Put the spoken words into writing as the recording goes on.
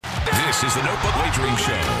This is the Notebook Wagering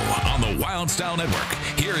Show on the Wylde Style Network.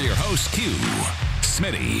 Here are your hosts, Q,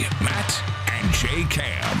 Smitty, Matt, and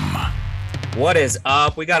JKam. What is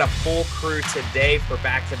up? We got a full crew today for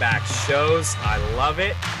back-to-back shows. I love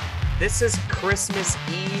it. This is Christmas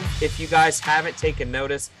Eve. If you guys haven't taken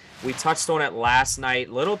notice, we touched on it last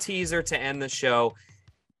night. Little teaser to end the show.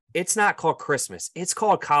 It's not called Christmas. It's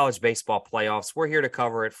called College Baseball Playoffs. We're here to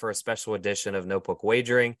cover it for a special edition of Notebook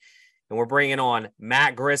Wagering. And we're bringing on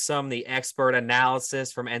Matt Grissom, the expert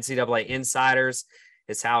analysis from NCAA Insiders.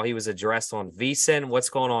 It's how he was addressed on VSiN. What's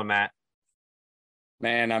going on, Matt?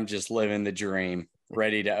 Man, I'm just living the dream,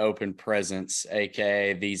 ready to open presents,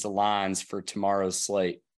 aka these lines for tomorrow's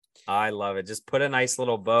slate. I love it. Just put a nice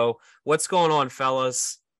little bow. What's going on,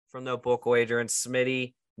 fellas, from Notebook Wagering?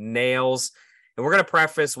 Smitty, Nails. And we're going to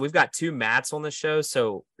preface, we've got two Matts on the show.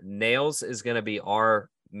 So Nails is going to be our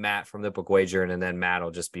Matt from Notebook Wagering, and then Matt will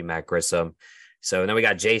just be Matt Grissom. So then we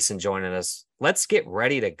got Jason joining us. Let's get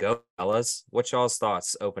ready to go, fellas. What's y'all's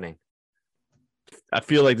thoughts opening? I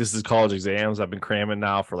feel like this is college exams. I've been cramming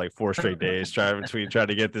now for like 4 straight days, trying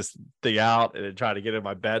to get this thing out and then try to get in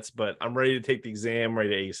my bets. But I'm ready to take the exam,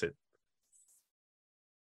 ready to ace it.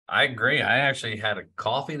 I agree. I actually had a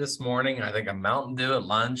coffee this morning. I think a Mountain Dew at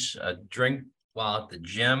lunch, a drink while at the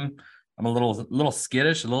gym. I'm a little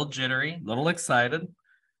skittish, a little jittery, a little excited,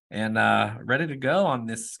 and ready to go on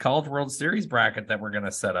this College World Series bracket that we're going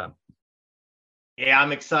to set up. Yeah,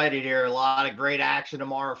 I'm excited here. A lot of great action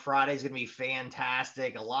tomorrow. Friday's going to be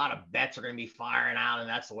fantastic. A lot of bets are going to be firing out, and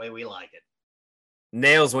that's the way we like it.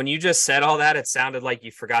 Nails, when you just said all that, it sounded like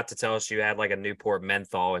you forgot to tell us you had like a Newport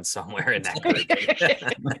menthol in somewhere in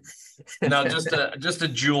that. No, just a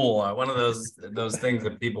Juul, one of those things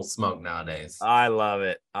that people smoke nowadays. I love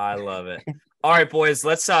it. All right, boys,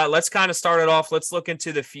 let's kind of start it off. Let's look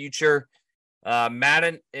into the future.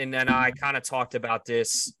 Matt and I kind of talked about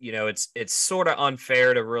this. You know, it's sort of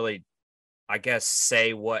unfair to really, I guess,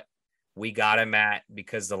 say what we got him at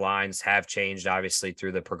because the lines have changed, obviously,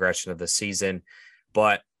 through the progression of the season.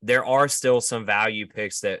 But there are still some value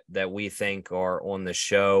picks that we think are on the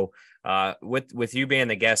show. With you being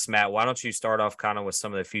the guest, Matt, why don't you start off kind of with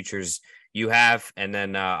some of the futures you have, and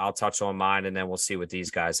then I'll touch on mine, and then we'll see what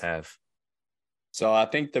these guys have. So I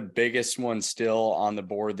think the biggest one still on the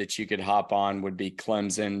board that you could hop on would be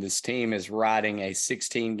Clemson. This team is riding a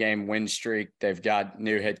 16-game win streak. They've got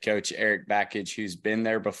new head coach Eric Bakich, who's been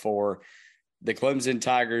there before. The Clemson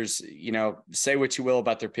Tigers, you know, say what you will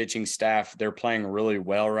about their pitching staff. They're playing really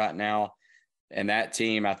well right now. And that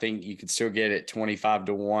team, I think you could still get it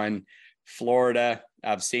 25-1. Florida,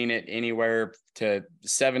 I've seen it anywhere to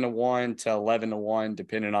 7-1 to 11-1,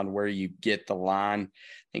 depending on where you get the line.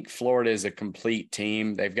 I think Florida is a complete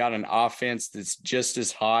team. They've got an offense that's just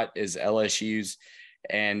as hot as LSU's.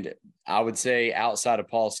 And I would say outside of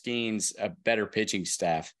Paul Skeens, a better pitching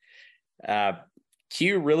staff.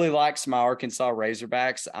 Q really likes my Arkansas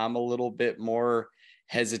Razorbacks. I'm a little bit more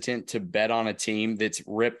hesitant to bet on a team that's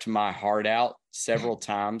ripped my heart out several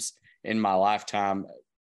times in my lifetime.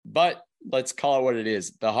 But let's call it what it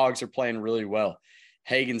is. The Hogs are playing really well.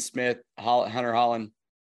 Hagen Smith, Hunter Holland,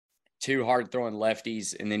 2 hard-throwing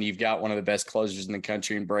lefties, and then you've got one of the best closers in the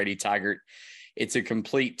country in Brady Tigert. It's a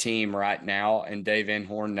complete team right now, and Dave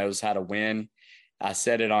Enhorn knows how to win. I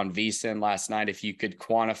said it on VSiN last night. If you could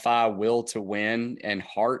quantify will to win and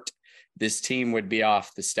heart, this team would be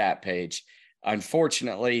off the stat page.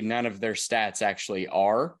 Unfortunately, none of their stats actually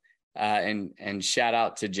are. And shout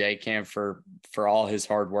out to JKam for all his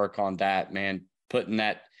hard work on that, man. Putting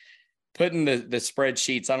the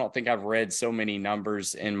spreadsheets. I don't think I've read so many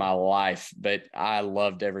numbers in my life, but I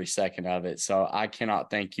loved every second of it. So I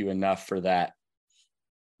cannot thank you enough for that.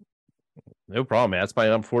 No problem, man. That's my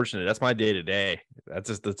unfortunate. That's my day to day.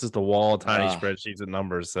 That's just a wall of tiny spreadsheets and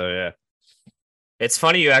numbers. So yeah. It's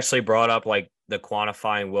funny you actually brought up like the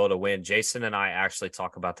quantifying will to win. Jason and I actually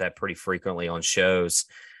talk about that pretty frequently on shows.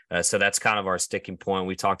 So that's kind of our sticking point.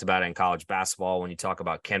 We talked about it in college basketball. When you talk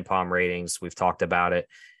about KenPom ratings, we've talked about it,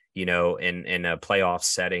 you know, in a playoff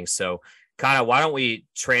setting. So kind of why don't we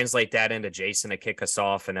translate that into Jason to kick us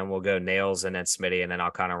off, and then we'll go Nails and then Smitty, and then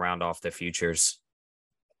I'll kind of round off the futures.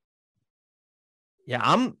 Yeah,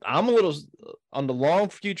 I'm a little on the long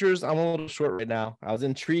futures. I'm a little short right now. I was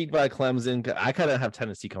intrigued by Clemson. I kind of have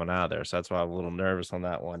Tennessee coming out of there, so that's why I'm a little nervous on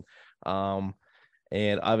that one.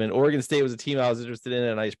 And I mean, Oregon State was a team I was interested in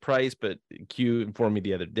at a nice price, but Q informed me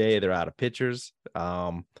the other day they're out of pitchers.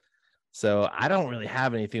 So I don't really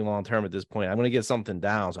have anything long term at this point. I'm going to get something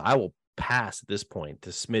down, so I will pass at this point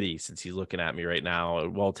to Smitty since he's looking at me right now,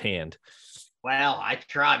 well tanned. Well, I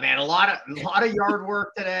tried, man. A lot of yard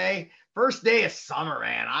work today. First day of summer,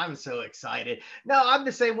 man. I'm so excited. No, I'm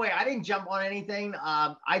the same way. I didn't jump on anything.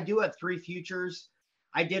 I do have 3 futures.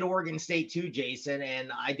 I did Oregon State too, Jason,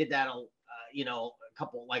 and I did that,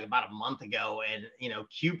 about a month ago. And,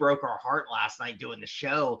 Q broke our heart last night doing the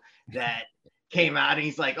show that came out, and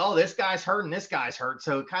he's like, oh, this guy's hurt and this guy's hurt.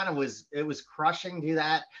 So it was crushing to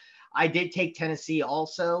that. I did take Tennessee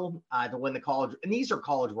also to win the college. And these are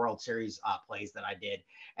College World Series plays that I did.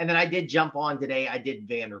 And then I did jump on today. I did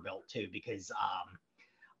Vanderbilt too, because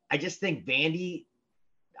I just think Vandy,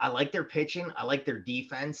 I like their pitching. I like their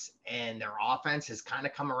defense, and their offense has kind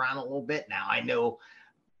of come around a little bit. Now, I know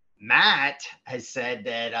Matt has said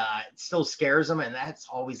that it still scares him, and that's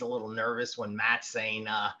always a little nervous when Matt's saying,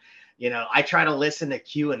 I try to listen to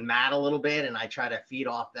Q and Matt a little bit, and I try to feed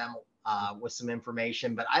off them with some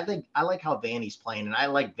information. But I like how Vandy's playing, and I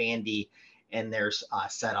like Vandy and their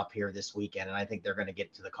setup here this weekend, and I think they're going to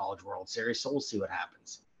get to the College World Series, so we'll see what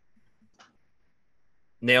happens.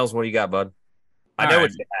 Nails, what do you got, bud? I know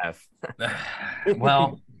what you have.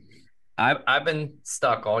 Well, I've been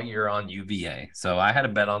stuck all year on UVA, so I had a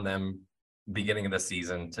bet on them beginning of the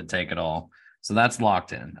season to take it all. So that's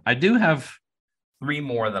locked in. I do have 3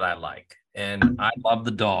 more that I like, and I love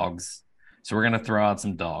the dogs. So we're going to throw out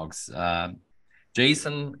some dogs.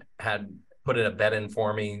 Jason had put a bet in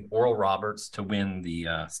for me, Oral Roberts to win the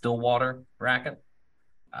Stillwater bracket.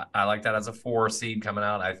 I like that as a 4 seed coming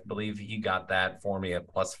out. I believe he got that for me at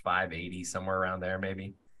plus 580, somewhere around there,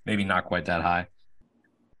 maybe not quite that high.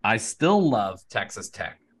 I still love Texas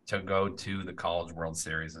Tech to go to the College World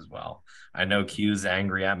Series as well. I know Q's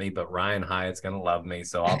angry at me, but Ryan Hyatt's going to love me,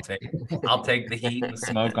 so I'll take the heat and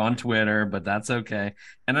smoke on Twitter, but that's okay.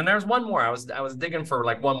 And then there's one more. I was digging for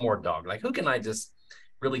like one more dog. Like, who can I just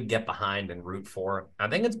really get behind and root for? I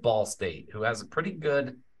think it's Ball State, who has a pretty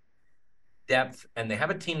good depth, and they have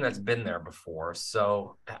a team that's been there before.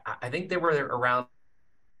 So I think they were around.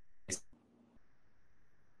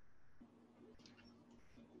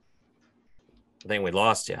 I think we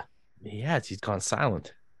lost you. Yeah, he's gone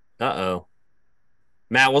silent. Uh-oh.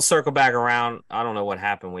 Matt, we'll circle back around. I don't know what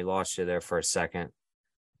happened. We lost you there for a second.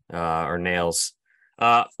 Or Nails.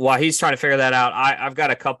 While he's trying to figure that out, I've got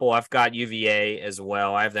a couple. I've got UVA as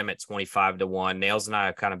well. I have them at 25-1. Nails and I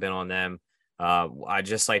have kind of been on them. I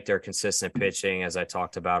just like their consistent pitching, as I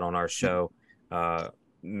talked about on our show.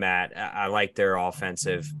 Matt, I like their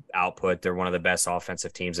offensive output. They're one of the best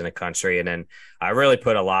offensive teams in the country. And then I really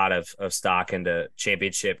put a lot of stock into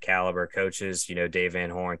championship caliber coaches, Dave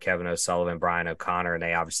Van Horn, Kevin O'Sullivan, Brian O'Connor. And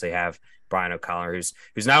they obviously have Brian O'Connor, who's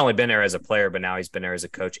not only been there as a player, but now he's been there as a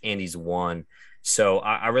coach, and he's won. So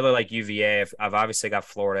I really like UVA. I've obviously got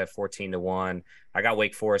Florida at 14-1. I got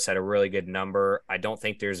Wake Forest at a really good number. I don't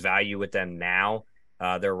think there's value with them now.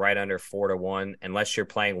 They're right under 4-1. Unless you're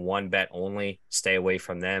playing one bet only, stay away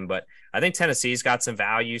from them. But I think Tennessee's got some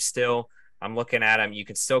value still. I'm looking at them. You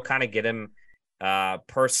can still kind of get them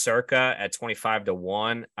per circa at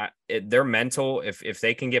 25-1. They're mental. If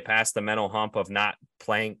they can get past the mental hump of not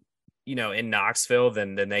playing, in Knoxville,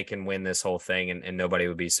 then they can win this whole thing, and nobody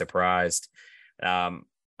would be surprised. I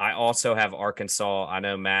also have Arkansas. I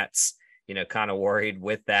know Matt's, kind of worried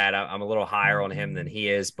with that. I'm a little higher on him than he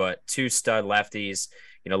is, but 2 stud lefties.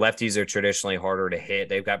 Lefties are traditionally harder to hit.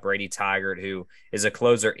 They've got Brady Tigert, who is a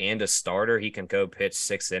closer and a starter. He can go pitch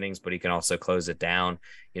 6 innings, but he can also close it down.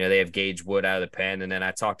 They have Gage Wood out of the pen. And then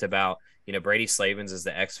I talked about, Brady Slavens is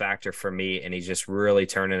the X factor for me, and he's just really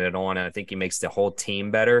turning it on. And I think he makes the whole team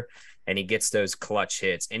better, and he gets those clutch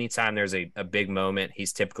hits. Anytime there's a big moment,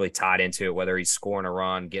 he's typically tied into it, whether he's scoring a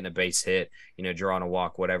run, getting a base hit, drawing a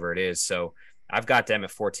walk, whatever it is. So I've got them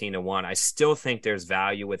at 14-1. I still think there's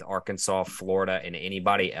value with Arkansas, Florida, and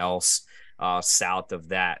anybody else south of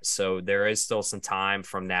that. So there is still some time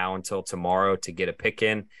from now until tomorrow to get a pick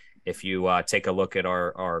in. If you take a look at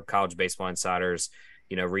our College Baseball Insiders,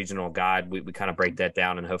 regional guide, we kind of break that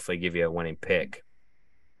down and hopefully give you a winning pick.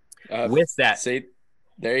 With that, see,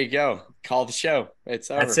 there you go. Call the show.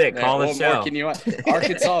 It's over. That's it. Call the show. More can you want?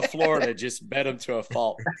 Arkansas, Florida, just bet them to a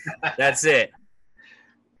fault. That's it.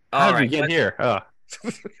 How did we get here? Oh.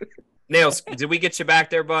 Nails, did we get you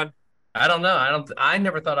back there, bud? I don't know. I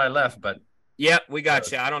never thought I left, but yep, we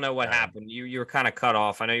got you. I don't know what happened. You were kind of cut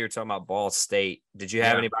off. I know you were talking about Ball State. Did you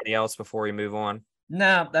have anybody else before we move on?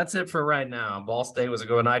 No, that's it for right now. Ball State was a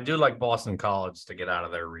good one. I do like Boston College to get out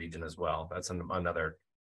of their region as well. That's another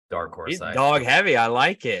dark horse. Dog heavy. I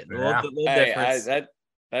like it. Yeah. Little difference.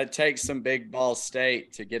 That takes some big ball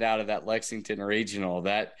state to get out of that Lexington regional.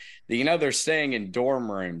 They're staying in dorm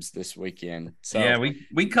rooms this weekend. So yeah,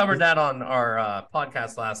 we covered that on our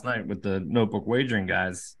podcast last night with the Notebook Wagering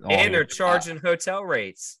guys. And they're charging hotel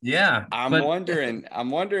rates. Yeah, I'm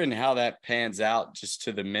wondering how that pans out just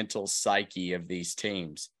to the mental psyche of these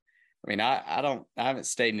teams. I mean, I haven't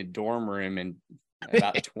stayed in a dorm room in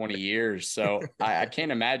about 20 years, so I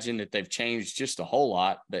can't imagine that they've changed just a whole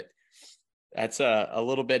lot, but that's a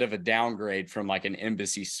little bit of a downgrade from like an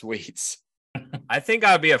Embassy Suites. I think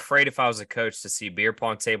I'd be afraid if I was a coach to see beer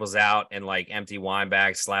pong tables out and like empty wine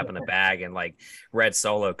bags slapping the bag and like red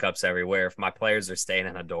Solo cups everywhere if my players are staying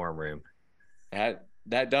in a dorm room.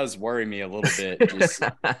 That does worry me a little bit. Just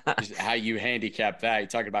how you handicap that. You're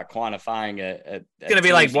talking about quantifying it's going to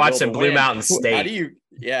be like watching Blue Mountain State.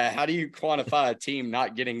 How do you quantify a team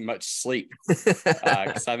not getting much sleep?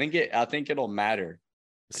 Because I think it'll matter.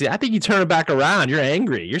 See, I think you turn it back around. You're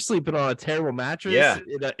angry. You're sleeping on a terrible mattress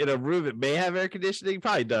in a room that may have air conditioning.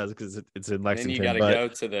 Probably does because it's in Lexington. Then you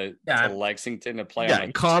got to go to Lexington to play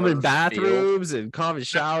on common bathrooms and common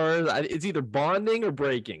showers. It's either bonding or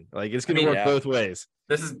breaking. Like it's going to work both ways.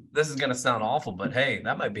 This is going to sound awful, but hey,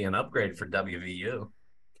 that might be an upgrade for WVU.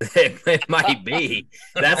 It might be.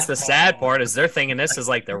 That's the sad part is they're thinking this is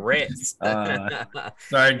like the Ritz.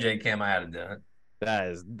 Sorry, JKam, I had to do it. That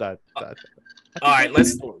is that. All right,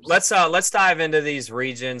 let's dive into these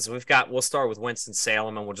regions. We'll start with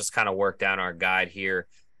Winston-Salem and we'll just kind of work down our guide here.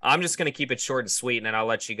 I'm just going to keep it short and sweet, and then I'll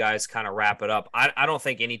let you guys kind of wrap it up. I don't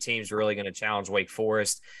think any team's really going to challenge Wake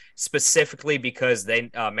Forest, specifically because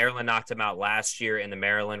Maryland knocked them out last year in the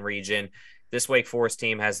Maryland region. This Wake Forest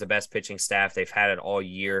team has the best pitching staff. They've had it all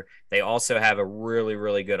year. They also have a really,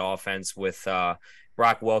 really good offense with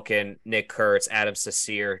Brock Wilkin, Nick Kurtz, Adam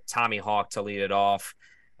Sasir, Tommy Hawk to lead it off.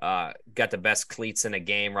 Got the best cleats in the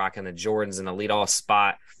game, rocking the Jordans in the leadoff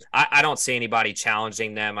spot. I don't see anybody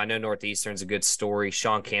challenging them. I know Northeastern's a good story.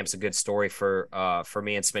 Sean Camp's a good story for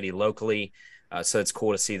me and Smitty locally. So it's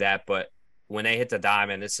cool to see that. But when they hit the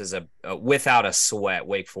diamond, this is a without a sweat,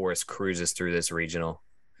 Wake Forest cruises through this regional.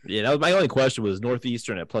 Yeah, that was my only question was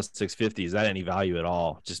Northeastern at plus 650. Is that any value at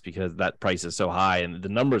all? Just because that price is so high and the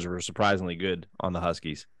numbers were surprisingly good on the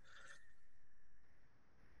Huskies.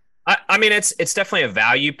 I mean, it's definitely a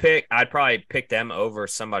value pick. I'd probably pick them over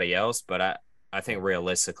somebody else, but I think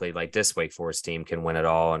realistically, like this Wake Forest team can win it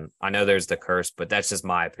all. And I know there's the curse, but that's just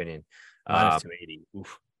my opinion. Minus 280.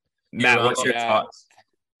 Oof. Matt, what's your thoughts?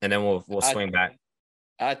 And then we'll swing back.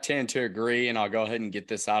 I tend to agree, and I'll go ahead and get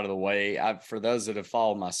this out of the way. For those that have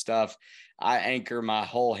followed my stuff, I anchor my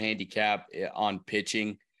whole handicap on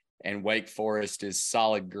pitching, and Wake Forest is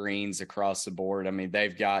solid greens across the board. I mean,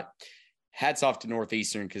 they've got hats off to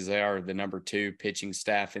Northeastern because they are the number 2 pitching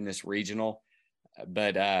staff in this regional.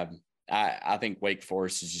 But I think Wake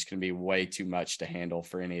Forest is just going to be way too much to handle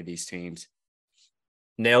for any of these teams.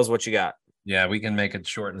 Nails, what you got? Yeah, we can make it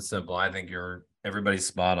short and simple. I think everybody's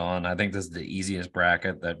spot on. I think this is the easiest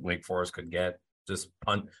bracket that Wake Forest could get. Just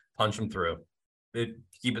punch them through.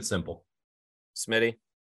 Keep it simple. Smitty?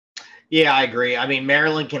 Yeah, I agree. I mean,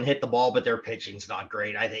 Maryland can hit the ball, but their pitching's not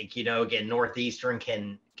great. I think, again, Northeastern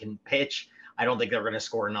can pitch. I don't think they're going to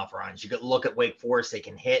score enough runs. You could look at Wake Forest. They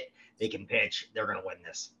can hit. They can pitch. They're going to win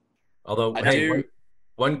this. Although,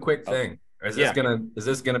 one quick thing. Is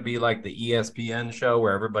this gonna be like the ESPN show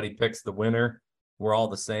where everybody picks the winner? We're all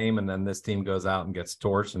the same, and then this team goes out and gets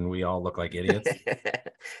torched, and we all look like idiots.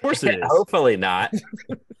 Of course it is. Hopefully not.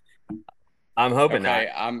 I'm hoping not.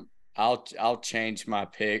 I'll change my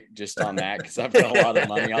pick just on that because I've got a lot of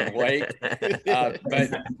money on the Wake.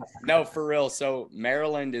 But no, for real. So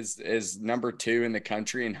Maryland is number 2 in the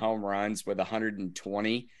country in home runs with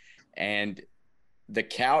 120, and the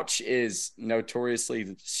couch is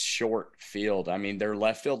notoriously short field. I mean, their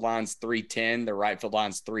left field line's 310, their right field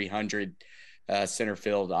line's 300, center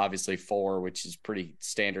field obviously 4, which is pretty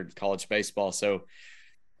standard in college baseball. So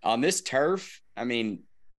on this turf, I mean,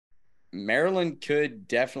 Maryland could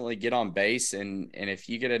definitely get on base, and if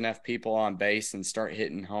you get enough people on base and start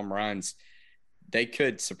hitting home runs, they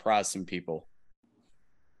could surprise some people.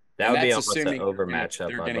 That would be almost an over matchup.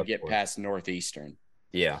 They're going to get past Northeastern.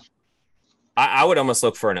 Yeah. I would almost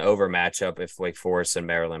look for an over matchup if Wake Forest and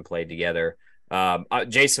Maryland played together.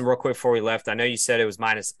 Jason, real quick before we left, I know you said it was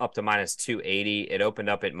up to minus 280. It opened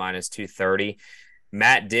up at minus 230.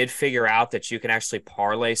 Matt did figure out that you can actually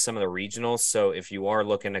parlay some of the regionals. So if you are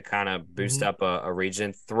looking to kind of boost up a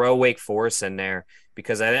region, throw Wake Forest in there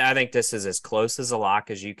because I think this is as close as a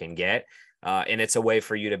lock as you can get. And it's a way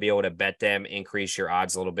for you to be able to bet them, increase your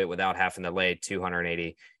odds a little bit without having to lay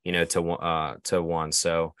 280, to 1.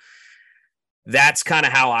 So That's kind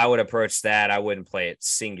of how I would approach that. I wouldn't play it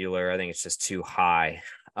singular. I think it's just too high.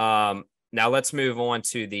 Now let's move on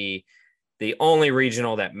to the only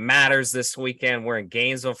regional that matters this weekend. We're in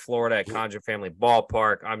Gainesville, Florida at Conjure Family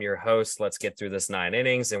Ballpark. I'm your host. Let's get through this 9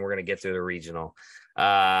 innings, and we're going to get through the regional.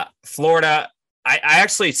 Florida, I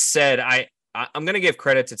actually said I'm going to give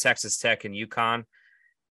credit to Texas Tech and UConn.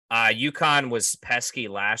 UConn was pesky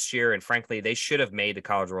last year, and frankly, they should have made the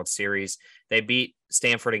College World Series. They beat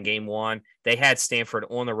Stanford in game 1. They had Stanford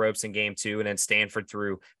on the ropes in game 2, and then Stanford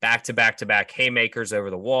threw back-to-back-to-back haymakers over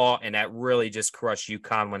the wall, and that really just crushed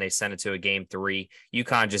UConn when they sent it to a game 3.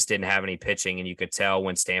 UConn just didn't have any pitching, and you could tell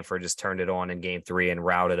when Stanford just turned it on in game 3 and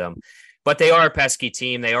routed them. But they are a pesky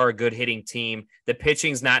team. They are a good hitting team. The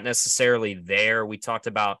pitching's not necessarily there. We talked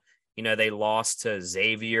about, they lost to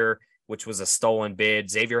Xavier, which was a stolen bid.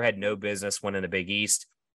 Xavier had no business winning the Big East.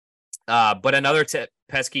 But another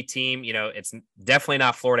pesky team, it's definitely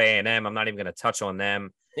not Florida A&M. I'm not even going to touch on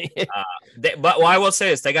them. But I will say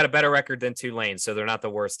this, they got a better record than Tulane, so they're not the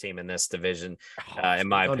worst team in this division, in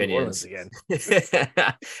my opinion.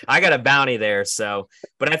 I got a bounty there.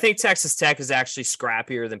 But I think Texas Tech is actually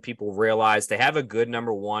scrappier than people realize. They have a good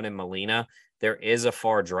number 1 in Molina. There is a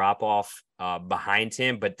far drop-off behind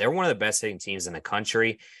him, but they're one of the best hitting teams in the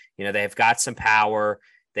country. They've got some power.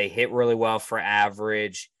 They hit really well for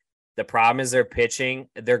average. The problem is their pitching.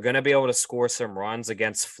 They're going to be able to score some runs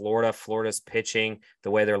against Florida. Florida's pitching,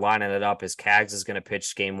 the way they're lining it up is Cags is going to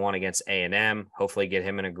pitch game 1 against A&M, hopefully get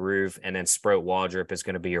him in a groove, and then Sproat Waldrop is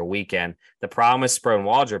going to be your weekend. The problem with Sproat and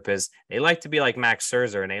Waldrop is they like to be like Max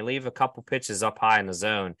Scherzer, and they leave a couple pitches up high in the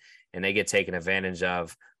zone, and they get taken advantage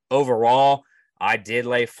of. Overall, I did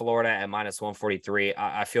lay Florida at -143.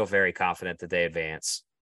 I feel very confident that they advance.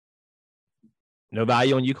 No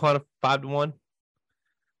value on UConn of 5-1.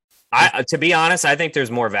 To be honest, I think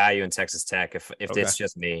there's more value in Texas Tech if it's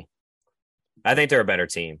just me. I think they're a better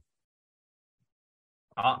team.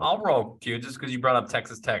 I'll roll Q just because you brought up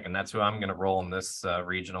Texas Tech, and that's who I'm going to roll in this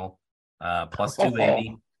regional. Plus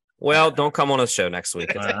 280. Well, don't come on the show next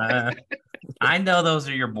week. I know those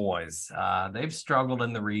are your boys. They've struggled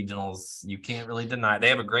in the regionals. You can't really deny it. They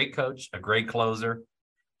have a great coach, a great closer.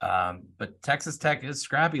 But Texas Tech is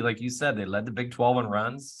scrappy. Like you said, they led the Big 12 in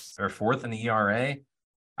runs. They're 4th in the ERA.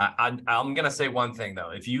 I'm going to say one thing, though.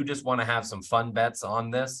 If you just want to have some fun bets on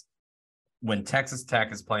this, when Texas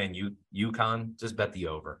Tech is playing UConn, just bet the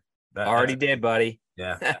over. Already did, buddy.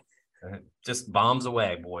 Yeah. Just bombs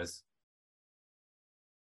away, boys.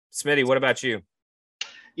 Smitty, what about you?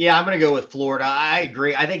 Yeah, I'm going to go with Florida. I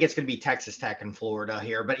agree. I think it's going to be Texas Tech and Florida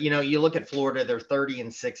here. But, you look at Florida, they're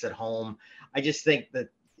 30-6 at home. I just think that,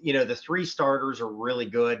 the 3 starters are really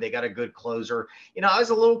good. They got a good closer. I was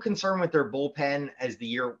a little concerned with their bullpen as the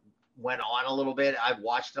year went on a little bit. I've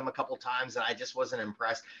watched them a couple times and I just wasn't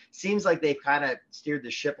impressed. Seems like they've kind of steered the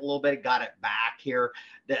ship a little bit, got it back here.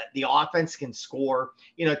 The offense can score.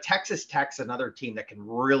 Texas Tech's another team that can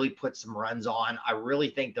really put some runs on. I really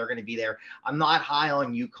think they're going to be there. I'm not high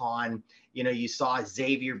on UConn. You saw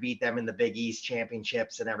Xavier beat them in the Big East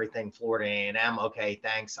championships and everything. Florida A&M. Okay,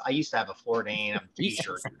 thanks. I used to have a Florida A&M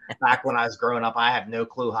t-shirt back when I was growing up. I have no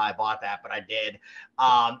clue how I bought that, but I did.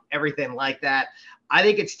 Everything like that. I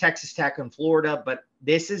think it's Texas Tech and Florida, but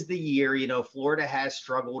this is the year, Florida has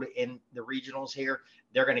struggled in the regionals here.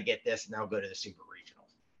 They're going to get this and they'll go to the Super Regional.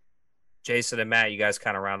 Jason and Matt, you guys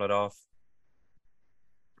kind of rounded off.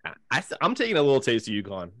 I'm taking a little taste of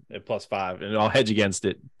UConn at +5, and I'll hedge against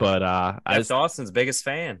it. But that's Austin's biggest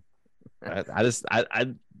fan. You guys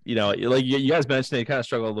mentioned they kind of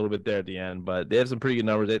struggled a little bit there at the end, but they have some pretty good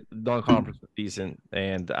numbers. Non-conference was decent,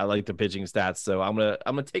 and I like the pitching stats. So I'm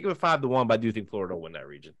gonna take it with 5-1, but I do think Florida will win that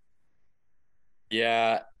region.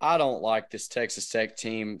 Yeah, I don't like this Texas Tech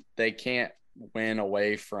team. They can't win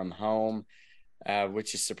away from home,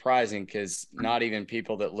 which is surprising because not even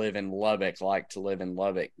people that live in Lubbock like to live in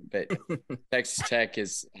Lubbock. But Texas Tech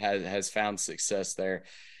has found success there.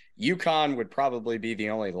 UConn would probably be the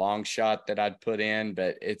only long shot that I'd put in,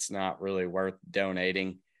 but it's not really worth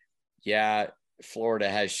donating. Yeah, Florida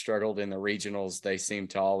has struggled in the regionals. They seem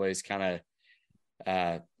to always kind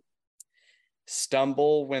of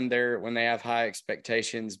stumble when they have high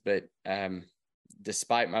expectations. But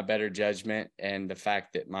despite my better judgment and the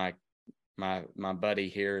fact that my buddy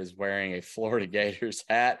here is wearing a Florida Gators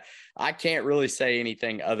hat, I can't really say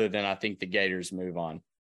anything other than I think the Gators move on.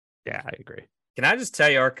 Yeah, I agree. Can I just tell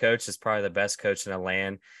you, our coach is probably the best coach in the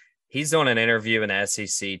land. He's doing an interview in the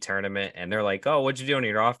SEC tournament, and they're like, "Oh, what'd you do on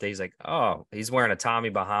your off day?" He's like, "Oh," he's wearing a Tommy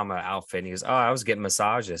Bahama outfit. And he goes, "Oh, I was getting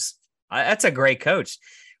massages." That's a great coach.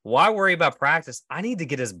 Why worry about practice? I need to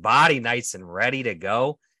get his body nice and ready to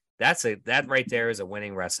go. That right there is a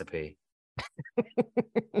winning recipe.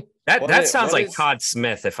 That sounds like Todd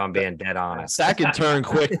Smith, if I'm being dead honest. That can turn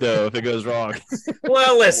quick though if it goes wrong.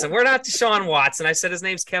 Well, listen, we're not Deshaun Watson. I said his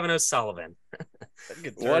name's Kevin O'Sullivan.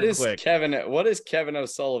 What is Kevin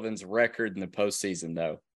O'Sullivan's record in the postseason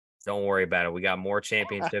though? Don't worry about it. We got more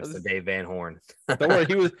championships than Dave Van Horn. Don't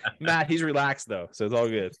worry. He's relaxed though, so it's all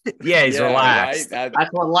good. Yeah, he's relaxed. Right?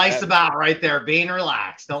 That's what life's about right there, being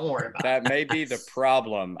relaxed. Don't worry about that. That may be the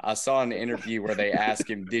problem. I saw an interview where they asked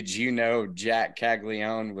him, did you know Jack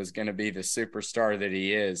Caglione was going to be the superstar that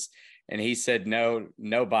he is? And he said, no,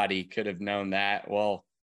 nobody could have known that. Well,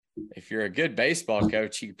 if you're a good baseball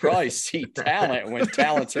coach, you probably see talent when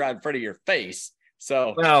talent's right in front of your face.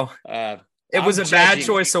 So, it was a bad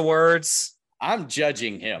choice of words. I'm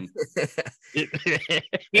judging him.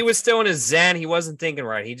 He was still in his zen. He wasn't thinking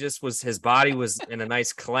right. His body was in a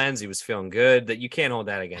nice cleanse. He was feeling good. That you can't hold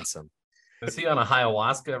that against him. Is he on a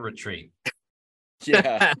ayahuasca retreat?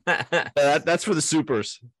 Yeah. That's for the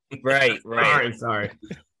supers. Right. Sorry.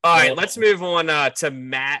 All right, let's move on to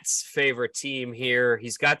Matt's favorite team here.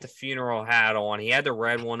 He's got the funeral hat on. He had the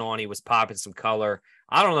red one on. He was popping some color.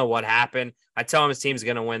 I don't know what happened. I tell him his team's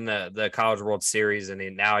going to win the College World Series,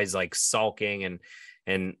 and now he's like sulking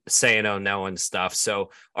and saying, oh, no, and stuff. So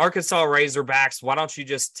Arkansas Razorbacks, why don't you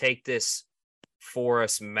just take this for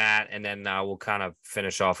us, Matt, and then we'll kind of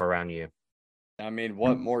finish off around you. I mean,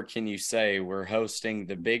 what more can you say? We're hosting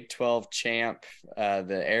the Big 12 champ,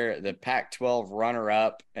 the Pac-12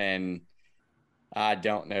 runner-up, and I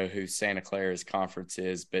don't know who Santa Clara's conference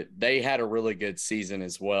is, but they had a really good season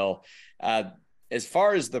as well. As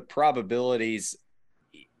far as the probabilities,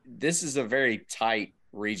 this is a very tight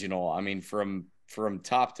regional. I mean, from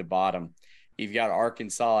top to bottom, you've got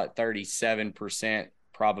Arkansas at 37%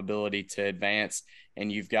 probability to advance,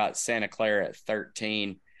 and you've got Santa Clara at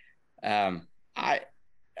 13%.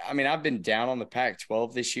 I mean, I've been down on the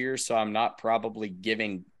Pac-12 this year, so I'm not probably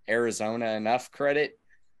giving Arizona enough credit.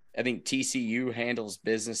 I think TCU handles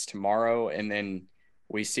business tomorrow, and then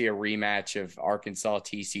we see a rematch of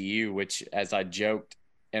Arkansas-TCU, which, as I joked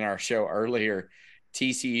in our show earlier,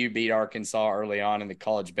 TCU beat Arkansas early on in the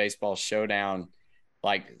college baseball showdown,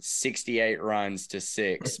 like 68 runs to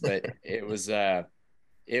 6, but it was a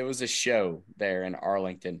show there in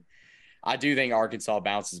Arlington. I do think Arkansas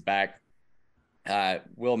bounces back.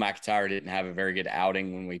 Will McIntyre didn't have a very good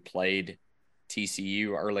outing when we played TCU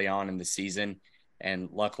early on in the season, and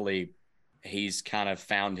luckily he's kind of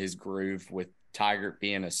found his groove with Tigert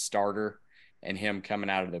being a starter and him coming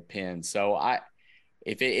out of the pen. So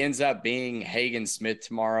if it ends up being Hagen Smith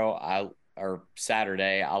tomorrow or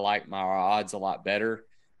Saturday, I like my odds a lot better.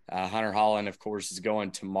 Hunter Holland, of course, is going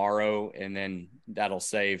tomorrow, and then that'll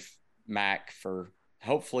save Mac for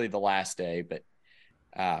hopefully the last day, but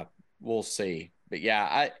we'll see. But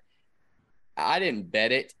yeah, I didn't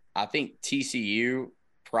bet it. I think TCU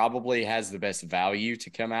probably has the best value to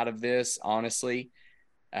come out of this, honestly.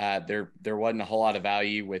 There wasn't a whole lot of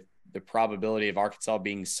value with the probability of Arkansas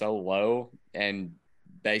being so low and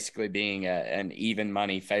basically being an even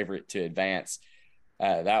money favorite to advance.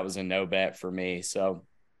 That was a no bet for me. So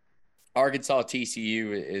Arkansas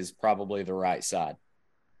TCU is probably the right side.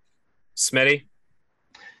 Smitty?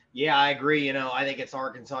 Yeah, I agree. I think it's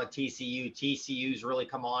Arkansas, TCU. TCU's really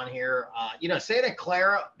come on here. Santa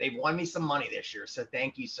Clara, they've won me some money this year, so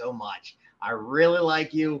thank you so much. I really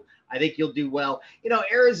like you. I think you'll do well.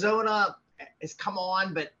 Arizona has come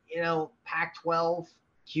on, but, Pac-12,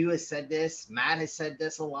 Q has said this. Matt has said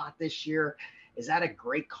this a lot this year. Is that a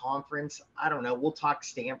great conference? I don't know. We'll talk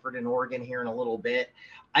Stanford and Oregon here in a little bit.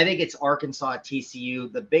 I think it's Arkansas,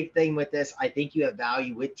 TCU. The big thing with this, I think you have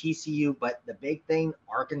value with TCU, but the big thing,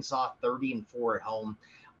 Arkansas 30-4 at home.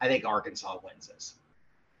 I think Arkansas wins this.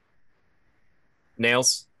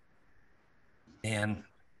 Nails? Man.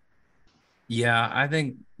 Yeah, I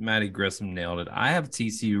think Matty Grissom nailed it. I have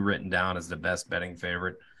TCU written down as the best betting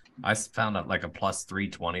favorite. I found out like a plus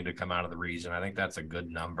 320 to come out of the region. I think that's a good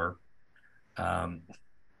number.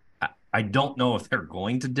 I don't know if they're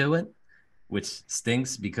going to do it, which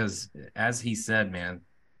stinks because, as he said, man,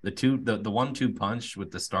 the 1-2 punch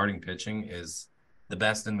with the starting pitching is the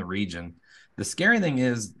best in the region. The scary thing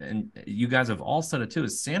is, and you guys have all said it too,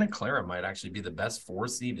 is Santa Clara might actually be the best 4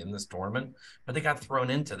 seed in this tournament, but they got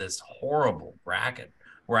thrown into this horrible bracket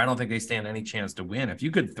where I don't think they stand any chance to win. If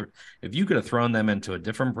you could have thrown them into a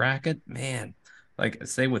different bracket, man, like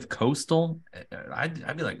say with Coastal,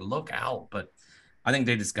 I'd be like, look out. But I think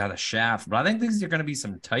they just got a shaft. But I think these are going to be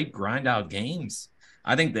some tight grind out games.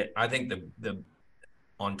 I think the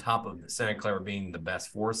on top of Santa Clara being the best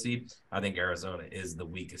 4 seed, I think Arizona is the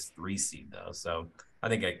weakest 3 seed though. So I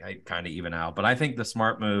think I kind of even out. But I think the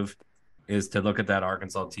smart move is to look at that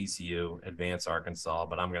Arkansas TCU, advance Arkansas,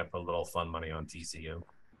 but I'm going to put a little fun money on TCU.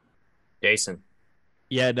 Jason.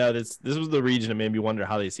 Yeah, no, this was the region that made me wonder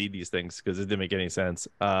how they seed these things because it didn't make any sense.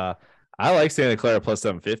 I like Santa Clara plus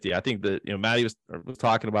 750. I think that, Matty was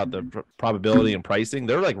talking about the probability and pricing.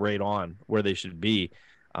 They're like right on where they should be.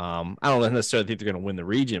 I don't necessarily think they're going to win the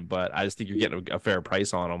region, but I just think you're getting a fair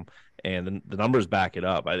price on them, and the numbers back it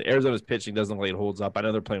up. Arizona's pitching doesn't look like it holds up. I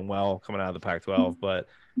know they're playing well coming out of the Pac-12, but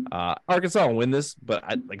Arkansas will win this. But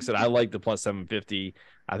like I said, I like the plus 750.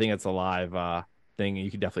 I think it's a live thing, and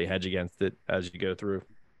you can definitely hedge against it as you go through.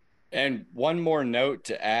 And one more note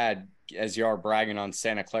to add, as you are bragging on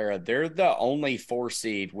Santa Clara, they're the only 4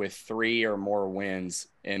 seed with 3 or more wins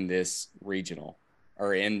in this regional,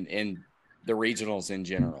 or in the regionals in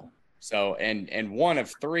general. So, and one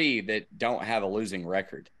of 3 that don't have a losing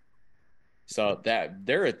record. So that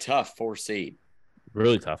they're a tough 4 seed.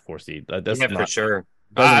 Really tough 4 seed. That's for sure.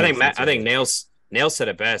 I think Nails said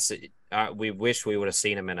it best. We wish we would have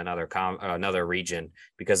seen him in another region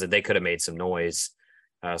because they could have made some noise.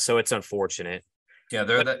 So it's unfortunate. Yeah,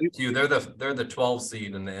 they're the 12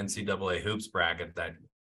 seed in the NCAA hoops bracket that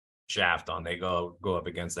shaft on. They go up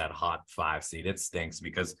against that hot 5 seed. It stinks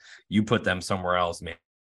because you put them somewhere else, man.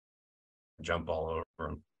 Jump all over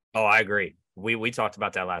them. Oh, I agree. We talked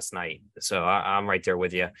about that last night. So I'm right there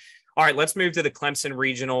with you. All right, let's move to the Clemson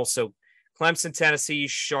regional. So Clemson, Tennessee,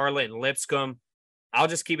 Charlotte, and Lipscomb. I'll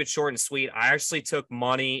just keep it short and sweet. I actually took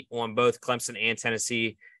money on both Clemson and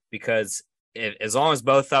Tennessee because as long as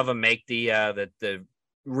both of them make the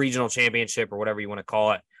regional championship or whatever you want to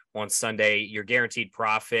call it on Sunday, you're guaranteed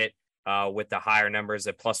profit with the higher numbers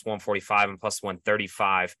at plus 145 and plus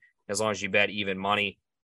 135, as long as you bet even money.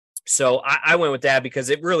 So I went with that because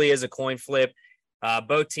it really is a coin flip.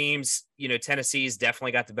 Both teams, Tennessee's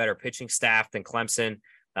definitely got the better pitching staff than Clemson.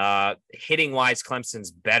 Hitting wise,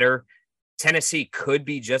 Clemson's better. Tennessee could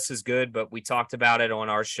be just as good, but we talked about it on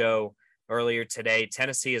our show earlier today.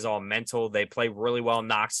 Tennessee is all mental. They play really well in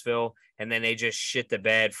Knoxville, and then they just shit the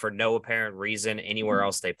bed for no apparent reason anywhere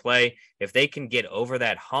else they play. If they can get over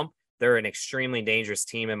that hump, they're an extremely dangerous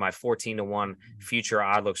team, and my 14-1 future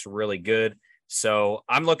odd looks really good. So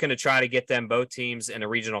I'm looking to try to get them both teams in a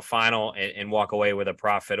regional final and walk away with a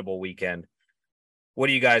profitable weekend. What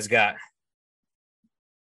do you guys got?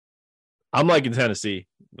 I'm liking Tennessee.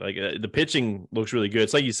 Like the pitching looks really good.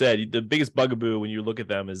 It's like you said, the biggest bugaboo when you look at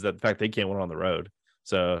them is that the fact they can't win on the road.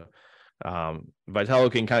 So Vitello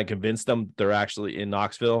can kind of convince them they're actually in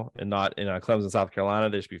Knoxville and not in Clemson, South Carolina.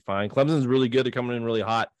 They should be fine. Clemson's really good. They're coming in really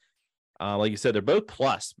hot. Like you said, they're both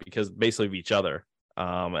plus because basically of each other.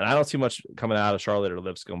 And I don't see much coming out of Charlotte or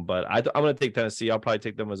Lipscomb, but I'm going to take Tennessee. I'll probably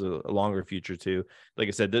take them as a longer future too. Like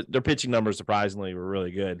I said, their pitching numbers surprisingly were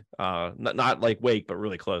really good. Not like Wake, but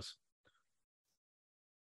really close.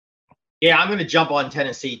 Yeah, I'm going to jump on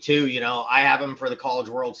Tennessee too. I have them for the College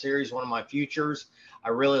World Series, one of my futures. I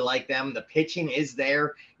really like them. The pitching is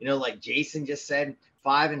there. Like Jason just said,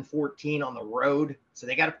 5-14 on the road. So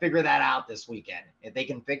they got to figure that out this weekend. If they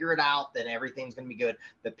can figure it out, then everything's going to be good.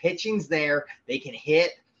 The pitching's there. They can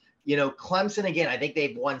hit. Clemson, again, I think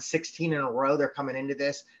they've won 16 in a row. They're coming into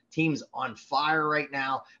this. Team's on fire right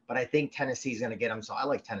now, but I think Tennessee's going to get them. So I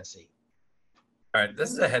like Tennessee. All right,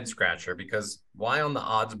 this is a head scratcher because why on the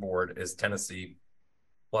odds board is Tennessee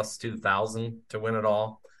plus 2,000 to win it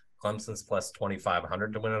all? Clemson's plus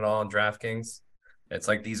 2,500 to win it all on DraftKings. It's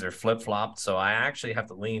like these are flip-flopped, so I actually have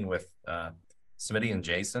to lean with Smitty and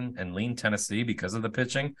Jason and lean Tennessee because of the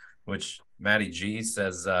pitching, which Matty G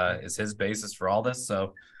says is his basis for all this.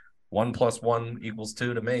 So 1 + 1 =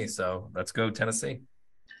 2 to me. So let's go Tennessee.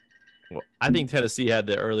 Well, I think Tennessee had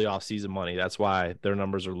the early offseason money. That's why their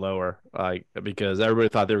numbers are lower, because everybody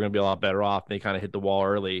thought they were going to be a lot better off. They kind of hit the wall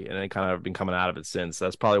early, and they kind of been coming out of it since.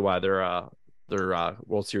 That's probably why their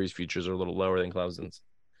World Series futures are a little lower than Clemson's.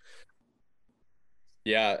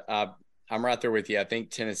 Yeah, I'm right there with you. I think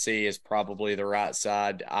Tennessee is probably the right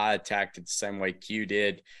side. I attacked it the same way Q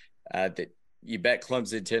did. That you bet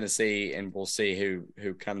Clemson, Tennessee, and we'll see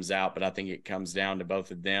who comes out. But I think it comes down to both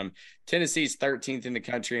of them. Tennessee's 13th in the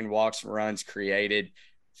country in walks and runs created,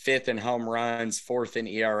 5th in home runs, 4th in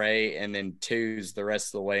ERA, and then 2s the rest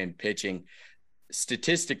of the way in pitching.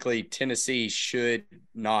 Statistically, Tennessee should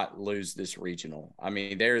not lose this regional. I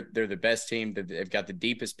mean, they're the best team. They've got the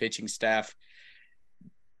deepest pitching staff.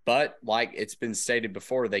 But like it's been stated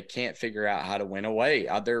before, they can't figure out how to win away.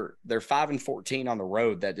 They're 5-14 on the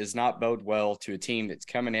road. That does not bode well to a team that's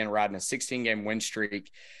coming in riding a 16-game win streak,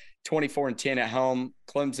 24-10 at home.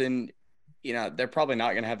 Clemson, they're probably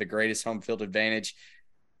not going to have the greatest home field advantage,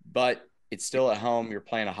 but it's still at home. You're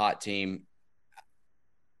playing a hot team.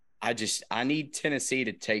 I need Tennessee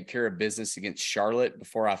to take care of business against Charlotte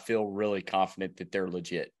before I feel really confident that they're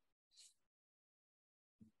legit.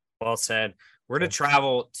 Well said. We're going to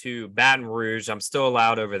travel to Baton Rouge. I'm still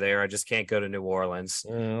allowed over there. I just can't go to New Orleans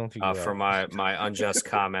for my unjust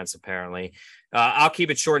comments, apparently. I'll keep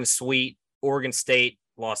it short and sweet. Oregon State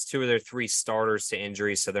lost 2 of their 3 starters to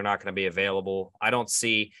injury, so they're not going to be available. I don't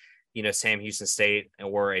see, Sam Houston State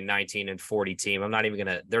or a 19-40 team.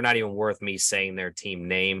 They're not even worth me saying their team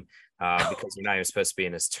name because they're not even supposed to be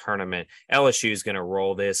in this tournament. LSU is going to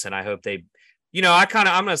roll this, and I hope they, I'm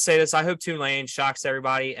going to say this. I hope Tulane shocks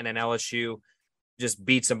everybody, and then LSU just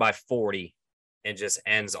beats them by 40 and just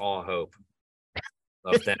ends all hope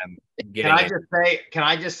of them getting Can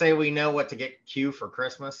I just say we know what to get Q for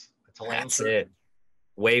Christmas? That's it.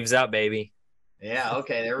 Waves up, baby. Yeah,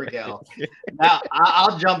 okay, there we go. Now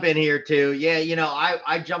I'll jump in here too. Yeah,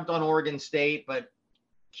 I jumped on Oregon State, but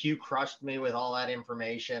Q crushed me with all that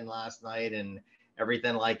information last night and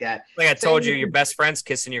everything like that. Like I told you, your best friend's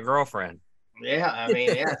kissing your girlfriend. Yeah, I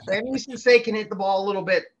mean, yeah. Sam Houston State can hit the ball a little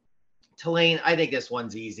bit. Tulane, I think this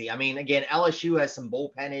one's easy. I mean, again, LSU has some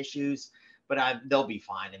bullpen issues, but they'll be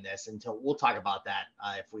fine in this until we'll talk about that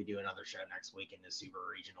if we do another show next week in the Super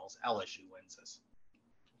Regionals. LSU wins this.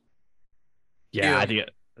 Yeah, I think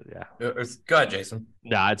Go ahead, Jason.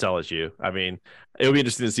 Nah, it's LSU. I mean, it'll be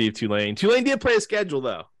interesting to see if Tulane did play a schedule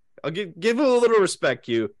though. I'll give them a little respect.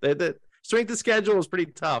 The strength of schedule was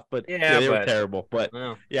pretty tough, but they were terrible. But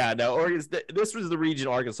Oregon. This was the region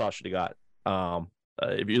Arkansas should have got.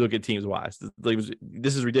 If you look at teams wise,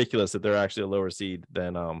 this is ridiculous that they're actually a lower seed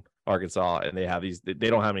than Arkansas, and they have these. They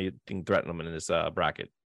don't have anything threatening them in this bracket.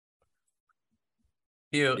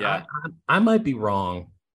 I might be wrong.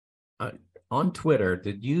 On Twitter,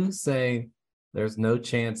 did you say there's no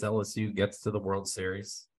chance LSU gets to the World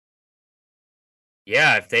Series?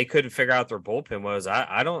 Yeah, if they couldn't figure out their bullpen was,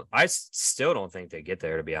 I still don't think they get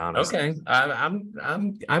there, to be honest. Okay,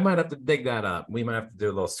 I might have to dig that up. We might have to do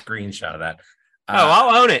a little screenshot of that.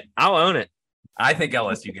 I'll own it. I think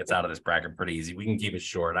LSU gets out of this bracket pretty easy. We can keep it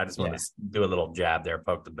short. I just want to do a little jab there,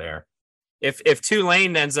 poke the bear. If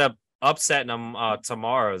Tulane ends up upsetting them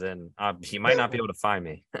tomorrow, then you might not be able to find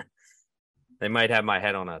me. They might have my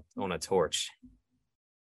head on a torch.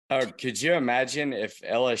 Could you imagine if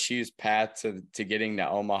LSU's path to getting to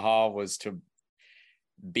Omaha was to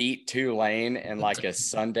beat Tulane in like a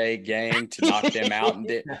Sunday game to knock them out,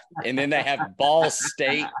 and then they have Ball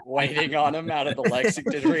State waiting on them out of the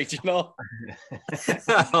Lexington Regional?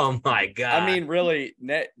 Oh my God! I mean, really,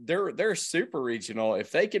 they're super regional.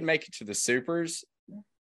 If they can make it to the supers,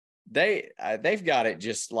 they've got it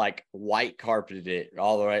just like white carpeted it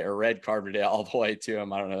all the way, or red carpeted it all the way to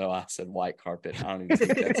them. I don't know why I said white carpet. I don't even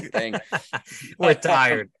think that's a thing. We're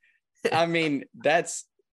tired. I mean,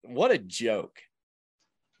 what a joke.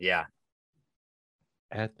 Yeah.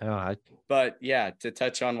 But yeah, to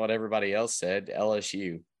touch on what everybody else said,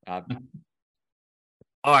 LSU. All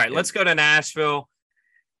right, let's go to Nashville.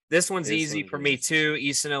 This one's easy for me too.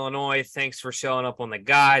 Eastern Illinois, thanks for showing up on the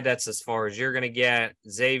guide. That's as far as you're going to get.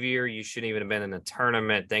 Xavier, you shouldn't even have been in the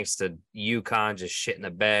tournament thanks to UConn just shitting the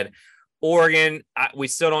bed. Oregon, we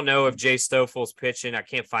still don't know if Jay Stoffel's pitching. I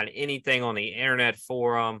can't find anything on the internet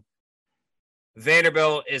for him.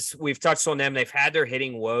 Vanderbilt we've touched on them. They've had their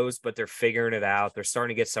hitting woes, but they're figuring it out. They're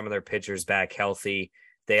starting to get some of their pitchers back healthy.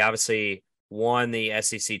 They obviously won the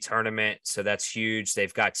SEC tournament, so that's huge.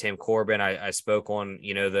 They've got Tim Corbin. I spoke on,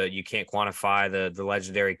 you can't quantify the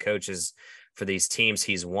legendary coaches for these teams.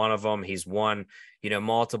 He's one of them. He's won,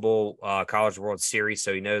 multiple College World Series,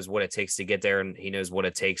 so he knows what it takes to get there, and he knows what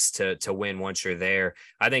it takes to win once you're there.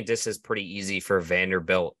 I think this is pretty easy for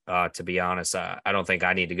Vanderbilt, to be honest. I don't think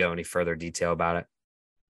I need to go any further detail about it.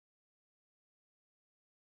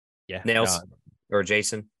 Yeah. Nails or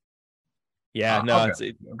Jason? Yeah,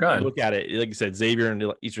 okay. Look at it. Like you said, Xavier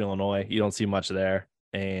in Eastern Illinois, you don't see much there.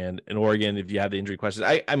 And in Oregon, if you have the injury questions,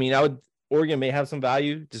 Oregon may have some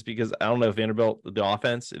value just because I don't know if Vanderbilt, the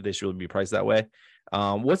offense, if they should really be priced that way.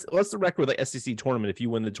 What's the record with the SEC tournament? If you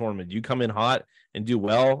win the tournament, do you come in hot and do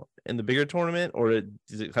well in the bigger tournament, or is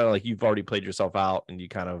it kind of like you've already played yourself out and you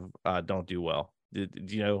kind of don't do well? Do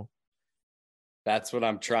you know? That's what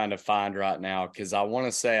I'm trying to find right now, because I want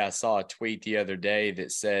to say I saw a tweet the other day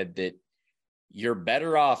that said that you're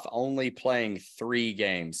better off only playing 3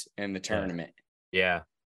 games in the tournament. Yeah.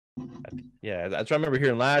 Yeah, that's what I remember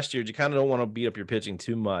hearing last year. You kind of don't want to beat up your pitching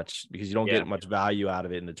too much because you don't get much value out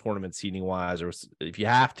of it in the tournament seeding wise. Or if you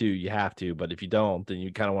have to, you have to. But if you don't, then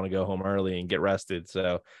you kind of want to go home early and get rested.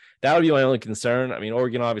 So that would be my only concern. I mean,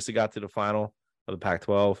 Oregon obviously got to the final of the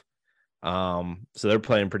Pac-12. So they're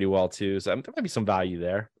playing pretty well too. So there might be some value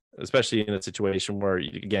there. especially in a situation where,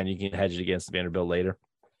 again, you can hedge it against Vanderbilt later.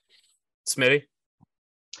 Smitty?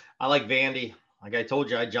 I like Vandy. Like I told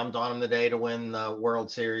you, I jumped on them today to win the World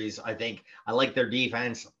Series. I like their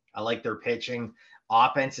defense. I like their pitching.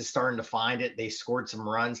 Offense is starting to find it. They scored some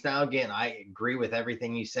runs. Now, again, I agree with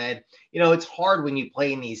everything you said. It's hard when you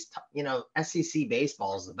play in these, SEC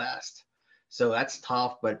baseball is the best. So that's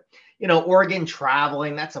tough. But, Oregon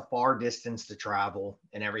traveling, that's a far distance to travel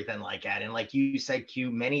and everything like that. And like you said, Q,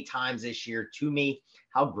 many times this year, to me,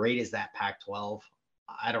 how great is that Pac-12?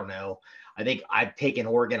 I don't know. I think I've taken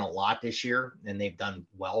Oregon a lot this year, and they've done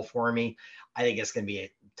well for me. I think it's going to be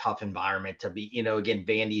a tough environment to be, again,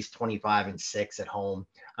 Vandy's 25-6 at home.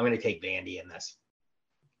 I'm going to take Vandy in this.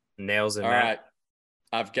 Nails in All that. right.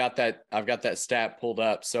 I've got that stat pulled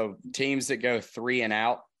up. So teams that go 3 and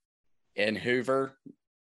out in Hoover,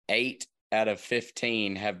 8 out of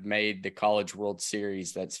 15 have made the College World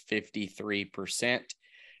Series. That's 53%.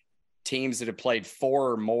 Teams that have played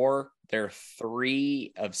 4 or more, they're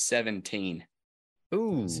 3 of 17.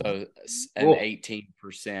 Ooh. So an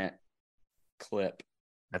 18% clip.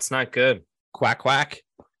 That's not good. Quack, quack.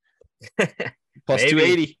 Plus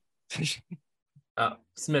Maybe. 280.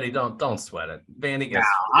 Smitty, don't sweat it. Vandy No, gets.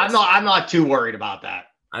 I'm not too worried about that.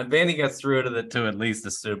 Vandy gets through to at least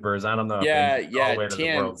the Supers. I don't know. Yeah, if all the way to the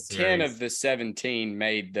 10 World Series. of the 17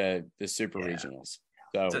 made the Super Yeah. Regionals.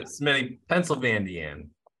 So Smitty, pencil Vandy in.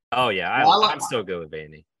 Oh, yeah. I'm still good with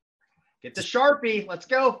Vandy. Get the Sharpie. Let's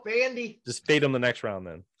go, Vandy. Just fade them the next round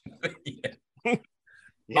then. Yeah.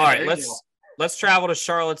 All right, let's travel to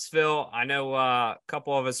Charlottesville. I know a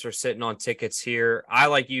couple of us are sitting on tickets here. I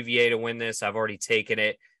like UVA to win this. I've already taken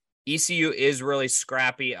it. ECU is really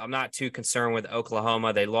scrappy. I'm not too concerned with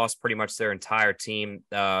Oklahoma. They lost pretty much their entire team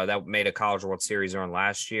that made a College World Series run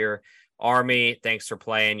last year. Army, thanks for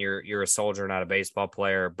playing. You're a soldier, not a baseball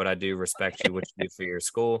player, but I do respect you, what you do for your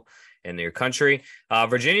school and your country.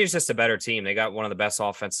 Virginia is just a better team. They got one of the best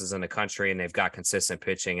offenses in the country, and they've got consistent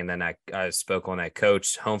pitching. And then I spoke on that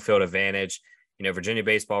coach, home field advantage. Virginia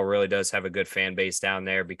baseball really does have a good fan base down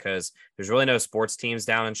there because there's really no sports teams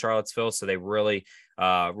down in Charlottesville. So they really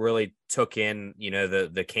took in,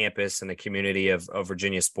 the campus and the community of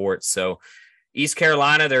Virginia sports. So East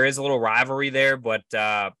Carolina, there is a little rivalry there, but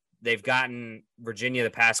they've gotten Virginia the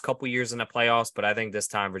past couple years in the playoffs, but I think this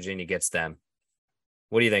time Virginia gets them.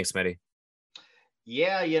 What do you think, Smitty?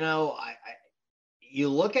 Yeah, you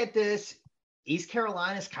look at this, East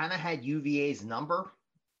Carolina's kind of had UVA's number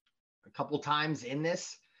a couple times in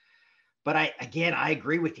this. But I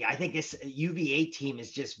agree with you. I think this UVA team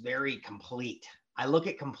is just very complete. I look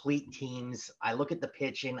at complete teams. I look at the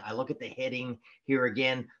pitching. I look at the hitting here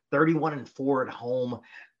again, 31-4 at home.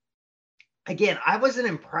 Again, I wasn't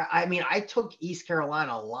impressed. I mean, I took East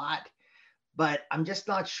Carolina a lot, but I'm just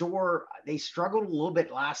not sure. They struggled a little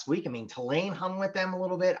bit last week. I mean, Tulane hung with them a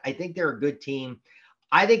little bit. I think they're a good team.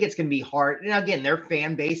 I think it's going to be hard. And again, their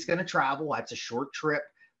fan base is going to travel. That's a short trip.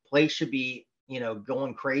 Place should be,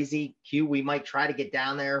 going crazy. Q, we might try to get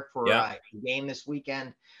down there for a game this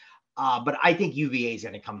weekend. But I think UVA is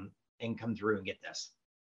going to come through and get this.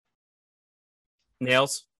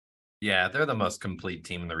 Nails? Yeah, they're the most complete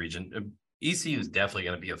team in the region. ECU is definitely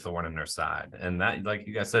going to be a thorn in their side. And that, like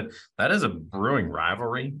you guys said, that is a brewing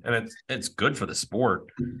rivalry, and it's good for the sport.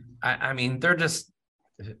 I mean, they're just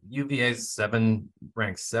UVA's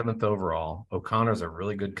ranked 7th overall. O'Connor's a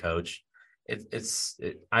really good coach.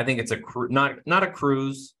 I think it's not a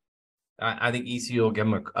cruise. I think ECU will give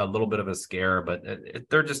them a little bit of a scare, but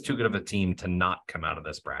they're just too good of a team to not come out of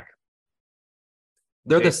this bracket.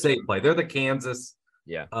 They're the safe play. They're the Kansas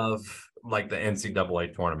of like the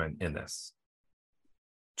NCAA tournament in this.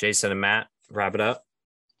 Jason and Matt, wrap it up.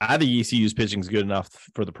 I think ECU's pitching is good enough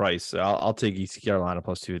for the price. So I'll take East Carolina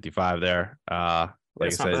plus 255 there. Like I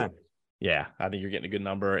said, yeah, I think you're getting a good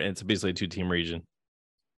number, and it's basically a 2-team region.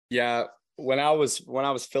 Yeah, when I was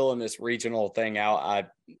filling this regional thing out,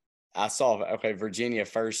 I saw Virginia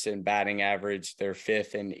first in batting average, they're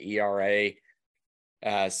 5th in ERA,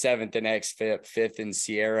 7th in XFIP, 5th in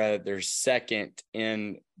Sierra. They're 2nd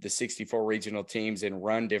in the 64 regional teams in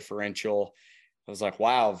run differential. I was like,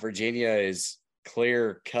 wow, Virginia is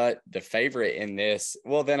clear cut the favorite in this.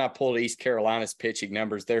 Well, then I pulled East Carolina's pitching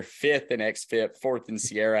numbers. They're 5th in XFIP, 4th in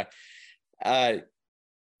Sierra.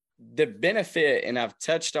 The benefit, and I've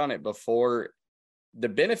touched on it before, the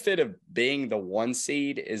benefit of being the 1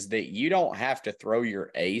 seed is that you don't have to throw your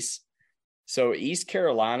ace. So East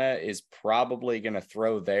Carolina is probably going to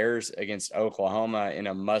throw theirs against Oklahoma in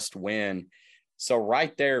a must win. So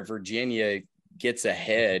right there, Virginia gets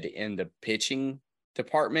ahead in the pitching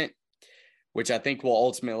department, which I think will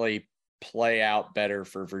ultimately play out better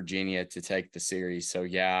for Virginia to take the series. So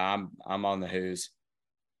yeah, I'm on the Hoos.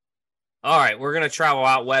 All right, we're going to travel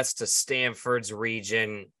out west to Stanford's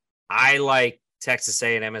region. I like Texas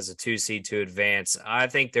A&M as a 2 seed to advance. I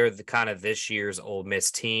think they're the kind of this year's Ole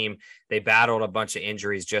Miss team. They battled a bunch of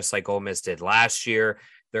injuries just like Ole Miss did last year.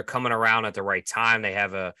 They're coming around at the right time. They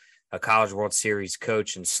have a College World Series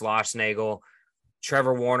coach in Schlossnagle.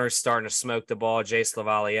 Trevor Warner's starting to smoke the ball. Jace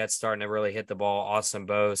Lavalleyette's starting to really hit the ball. Austin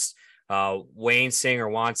Bose. Wayne Sing or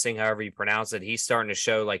Wansing, however you pronounce it, he's starting to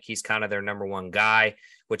show like he's kind of their number one guy,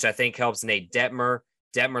 which I think helps Nate Detmer.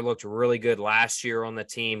 Detmer looked really good last year on the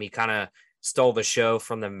team. He kind of stole the show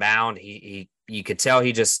from the mound. You could tell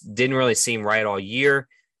he just didn't really seem right all year.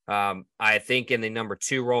 I think in the number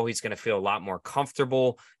 2 role, he's going to feel a lot more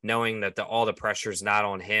comfortable knowing that all the pressure is not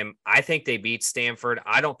on him. I think they beat Stanford.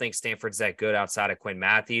 I don't think Stanford's that good outside of Quinn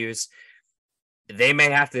Matthews. They may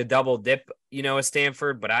have to double dip, at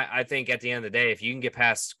Stanford, but I think at the end of the day, if you can get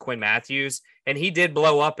past Quinn Matthews, and he did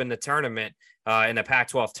blow up in the tournament, in the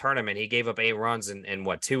Pac-12 tournament, he gave up 8 runs in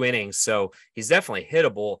 2 innings. So he's definitely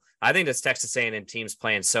hittable. I think this Texas A&M team's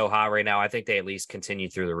playing so hot right now. I think they at least continue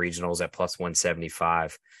through the regionals at plus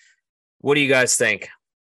 175. What do you guys think?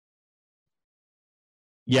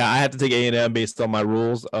 Yeah, I have to take A&M based on my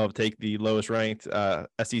rules of take the lowest ranked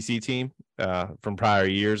SEC team from prior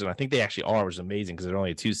years. And I think they actually are, which is amazing because they're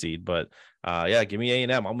only a 2 seed. But yeah, give me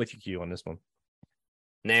A&M. I'm with you, Q, on this one.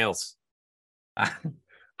 Nails. I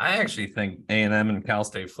actually think A&M and Cal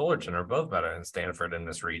State Fullerton are both better than Stanford in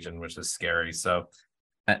this region, which is scary. So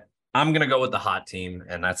I'm going to go with the hot team,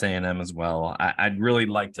 and that's A&M as well. I'd really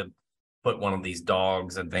like to put one of these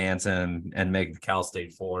dogs advance and make Cal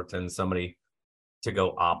State Fullerton somebody to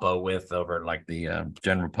go oppo with over like the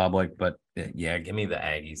general public. But yeah, give me the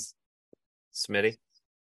Aggies. Smitty?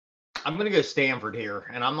 I'm going to go Stanford here,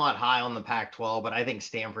 and I'm not high on the Pac-12, but I think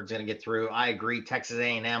Stanford's going to get through. I agree. Texas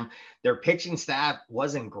A&M, their pitching staff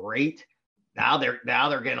wasn't great. Now they're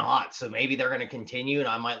getting hot, so maybe they're going to continue, and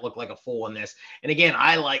I might look like a fool in this. And again,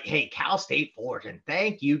 Cal State Fullerton,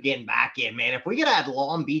 thank you getting back in, man. If we could have had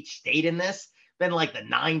Long Beach State in this, been like the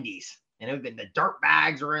 90s, and it would have been the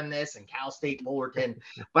Dirtbags are in this, and Cal State Fullerton.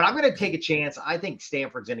 But I'm going to take a chance. I think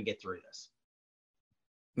Stanford's going to get through this.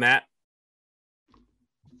 Matt?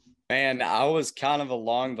 Man, I was kind of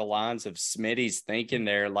along the lines of Smitty's thinking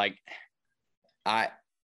there. Like, I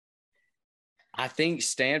think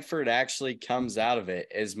Stanford actually comes out of it.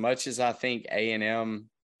 As much as I think A&M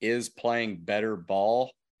is playing better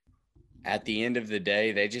ball, at the end of the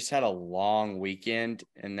day, they just had a long weekend,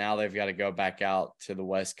 and now they've got to go back out to the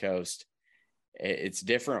West Coast. It's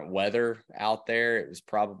different weather out there. It was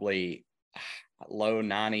probably low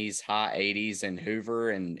 90s, high 80s in Hoover,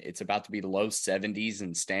 and it's about to be low 70s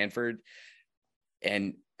in Stanford.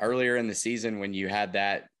 And earlier in the season, when you had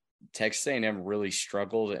that, Texas A&M really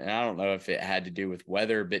struggled, and I don't know if it had to do with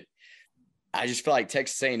weather, but I just feel like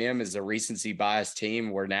Texas A&M is a recency bias team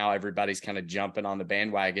where now everybody's kind of jumping on the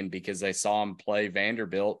bandwagon because they saw them play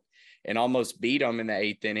Vanderbilt and almost beat them in the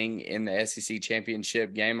 8th inning in the SEC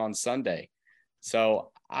championship game on Sunday.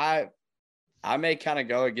 So I may kind of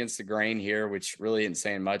go against the grain here, which really isn't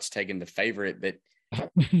saying much, taking the favorite, but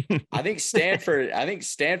I think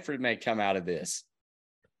Stanford may come out of this.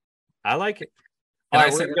 I like it. Can I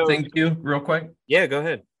say thank you real quick? Yeah, go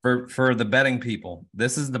ahead. For the betting people,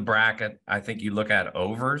 this is the bracket. I think you look at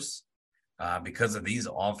overs because of these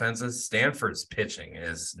offenses. Stanford's pitching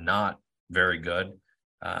is not very good.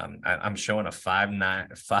 I'm showing a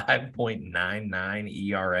 5.99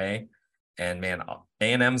 ERA, and man,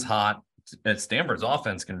 A&M's hot. Stanford's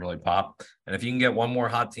offense can really pop, and if you can get one more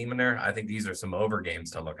hot team in there, I think these are some over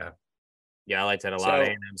games to look at. Yeah, I like that a lot.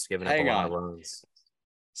 A&M's giving up a lot of runs.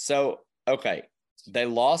 So okay. They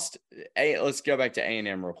lost. Let's go back to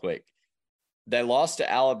A&M real quick. They lost to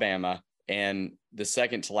Alabama in the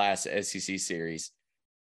second to last SEC series.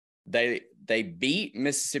 They beat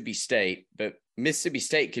Mississippi State, but Mississippi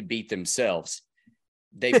State could beat themselves.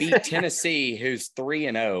 They beat Tennessee, who's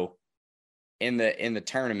 3-0 in the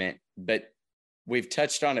tournament, but we've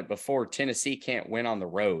touched on it before. Tennessee can't win on the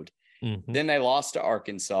road. Mm-hmm. Then they lost to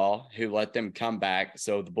Arkansas, who let them come back,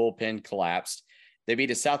 so the bullpen collapsed. They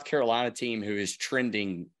beat a South Carolina team who is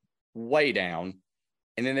trending way down.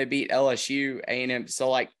 And then they beat LSU, A&M.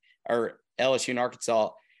 So or LSU and Arkansas.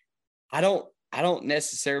 I don't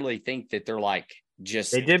necessarily think that they're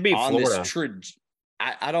just they did beat on Florida.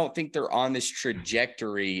 I don't think they're on this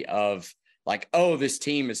trajectory of oh, this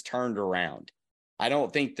team has turned around. I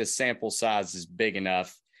don't think the sample size is big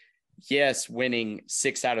enough. Yes, winning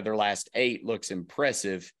 6 out of their last 8 looks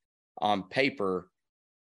impressive on paper.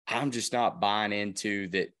 I'm just not buying into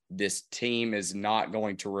that this team is not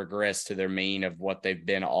going to regress to their mean of what they've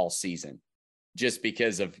been all season just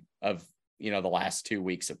because of the last 2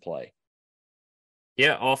 weeks of play.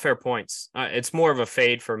 Yeah, all fair points. It's more of a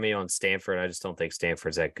fade for me on Stanford. I just don't think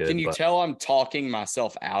Stanford's that good. Can you tell I'm talking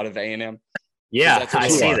myself out of A&M? Yeah, I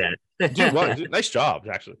see that. Dude, nice job,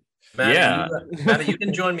 actually. Matty, you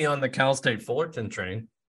can join me on the Cal State Fullerton train.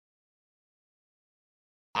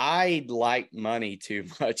 I like money too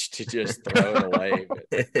much to just throw it away.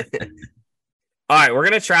 All right, we're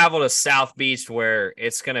going to travel to South Beach where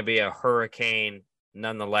it's going to be a hurricane,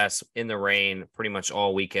 nonetheless, in the rain pretty much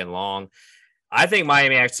all weekend long. I think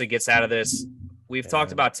Miami actually gets out of this. We've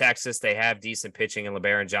talked about Texas. They have decent pitching in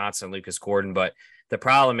LeBaron Johnson, Lucas Gordon, but the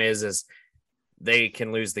problem is they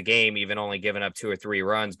can lose the game even only giving up 2 or 3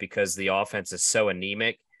 runs because the offense is so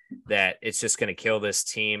anemic that it's just going to kill this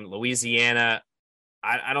team. Louisiana,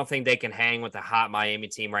 I don't think they can hang with the hot Miami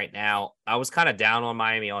team right now. I was kind of down on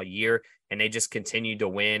Miami all year, and they just continued to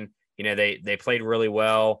win. They played really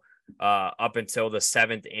well up until the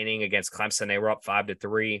 7th inning against Clemson. They were up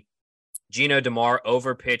 5-3. Gino DeMar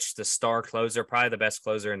overpitched the star closer, probably the best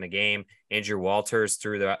closer in the game, Andrew Walters,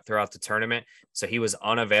 throughout the tournament. So he was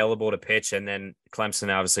unavailable to pitch. And then Clemson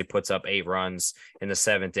obviously puts up 8 runs in the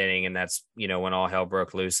 7th inning. And that's, when all hell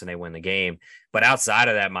broke loose and they win the game. But outside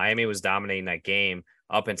of that, Miami was dominating that game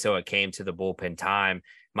up until it came to the bullpen time.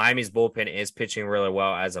 Miami's bullpen is pitching really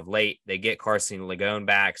well as of late. They get Carson Lagone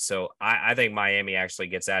back. So I think Miami actually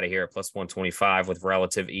gets out of here at plus 125 with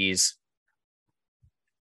relative ease.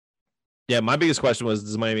 Yeah, my biggest question was,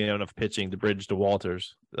 does Miami have enough pitching to bridge to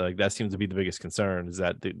Walters? Like that seems to be the biggest concern, is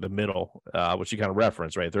that the middle, which you kind of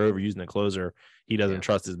referenced, right? They're overusing the closer. He doesn't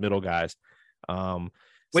trust his middle guys.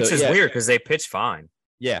 Which is weird because they pitch fine.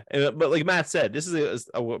 Yeah, but like Matt said, this is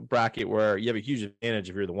a bracket where you have a huge advantage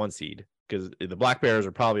if you're the 1 seed, because the Black Bears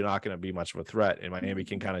are probably not going to be much of a threat, and Miami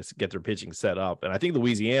can kind of get their pitching set up. And I think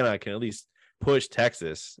Louisiana can at least push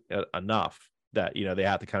Texas enough that they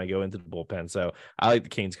have to kind of go into the bullpen. So I like the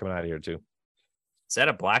Canes coming out of here too. Is that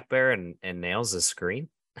a black bear and nails the screen?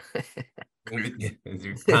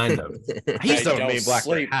 Kind of. I used to have a Maine black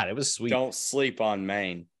bear hat. It was sweet. Don't sleep on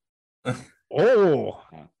Maine. Oh,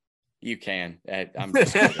 you can. I'm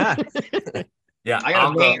Yeah, I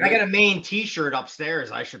got a Maine T-shirt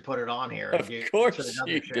upstairs. I should put it on here. Of course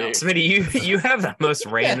you do. Smitty, you have the most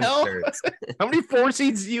random shirts. How many 4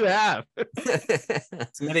 seeds do you have?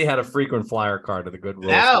 Smitty had a frequent flyer card to the Goodwill.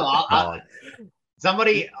 No,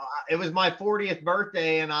 somebody. It was my 40th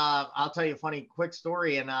birthday, and I'll tell you a funny, quick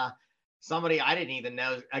story. And somebody I didn't even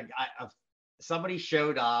know. Somebody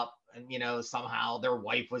showed up, and somehow their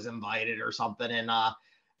wife was invited or something, and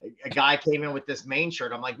a guy came in with this Maine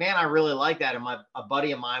shirt. I'm like, man, I really like that. And a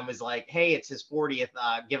buddy of mine was like, hey, it's his 40th.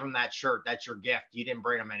 Give him that shirt. That's your gift. You didn't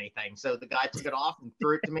bring him anything. So the guy took it off and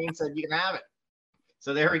threw it to me and said, you can have it.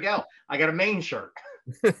 So there we go. I got a Maine shirt.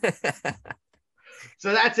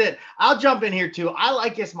 So that's it. I'll jump in here too. I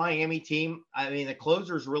like this Miami team. I mean, the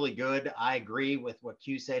closer is really good. I agree with what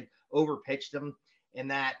Q said. Overpitched them and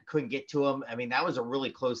that couldn't get to them. I mean, that was a really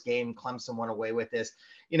close game. Clemson went away with this.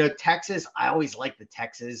 Texas, I always like the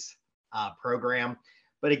Texas program,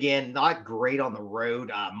 but again, not great on the road.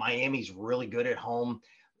 Miami's really good at home.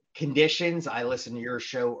 Conditions, I listened to your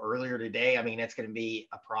show earlier today. I mean, it's going to be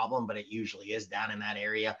a problem, but it usually is down in that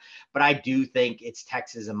area. But I do think it's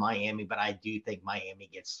Texas and Miami, but I do think Miami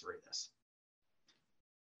gets through this.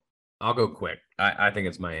 I'll go quick. I think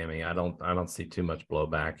it's Miami. I don't see too much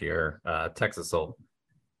blowback here. Texas will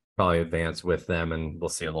probably advance with them, and we'll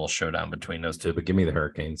see a little showdown between those two. But give me the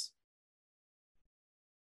Hurricanes.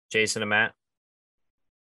 Jason and Matt.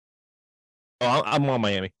 Oh, I'm on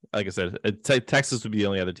Miami. Like I said, Texas would be the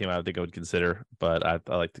only other team I think I would consider, but I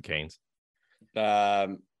like the Canes.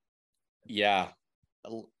 Yeah.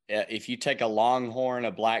 If you take a Longhorn,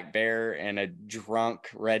 a Black Bear, and a drunk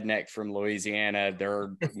redneck from Louisiana,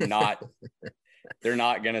 they're not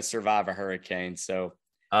going to survive a hurricane. So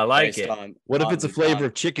I like it. What if it's a flavor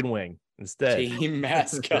of chicken wing instead? Team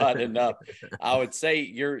mascot enough. I would say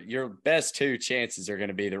your best 2 chances are going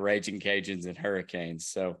to be the Raging Cajuns and Hurricanes.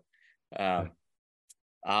 So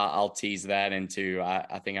I'll tease that into.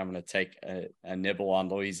 I think I'm going to take a nibble on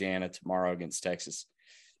Louisiana tomorrow against Texas.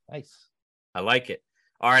 Nice. I like it.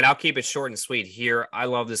 All right, I'll keep it short and sweet here. I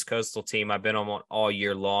love this Coastal team. I've been on one all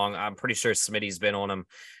year long. I'm pretty sure Smitty's been on them,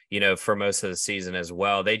 for most of the season as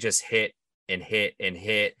well. They just hit and hit and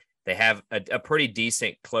hit. They have a pretty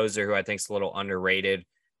decent closer who I think is a little underrated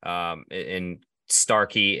in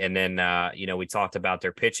Starkey. And then, we talked about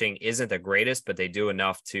their pitching isn't the greatest, but they do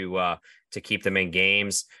enough to keep them in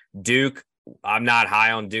games. Duke, I'm not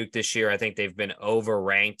high on Duke this year. I think they've been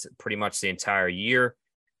overranked pretty much the entire year.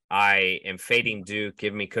 I am fading Duke.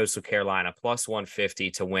 Give me Coastal Carolina plus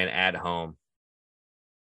 150 to win at home.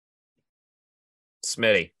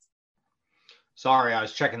 Smitty. Sorry, I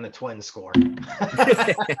was checking the Twins score. No,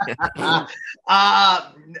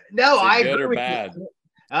 I agree good or with bad? you.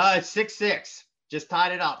 It's 6-6. Just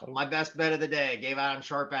tied it up. My best bet of the day. Gave out on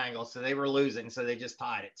sharp angles, so they were losing, so they just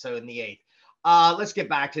tied it. So in the 8th. Let's get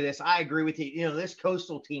back to this. I agree with you. You know, this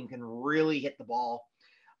Coastal team can really hit the ball.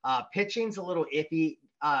 Pitching's a little iffy.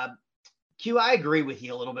 Q, I agree with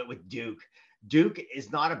you a little bit with Duke. Duke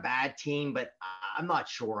is not a bad team, but I'm not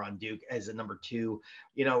sure on Duke as a number 2.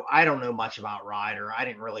 You know, I don't know much about Ryder. I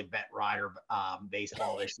didn't really bet Ryder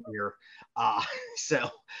baseball this year.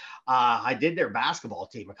 I did their basketball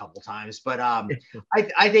team a couple times, but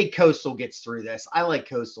I think Coastal gets through this. I like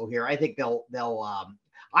Coastal here. I think they'll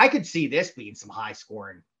I could see this being some high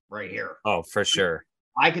scoring right here. Oh, for sure.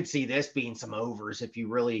 I could see this being some overs if you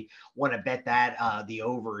really want to bet that the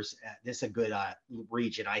overs. This is a good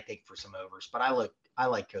region, I think, for some overs. But I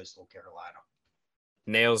like Coastal Carolina.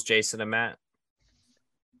 Nails, Jason, and Matt.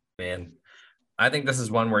 Man, I think this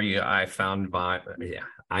is one where I find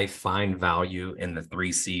value in the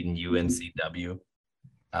 3 seed in UNCW.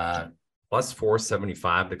 Plus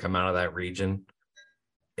 475 to come out of that region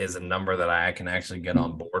is a number that I can actually get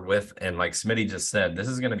on board with. And like Smitty just said, this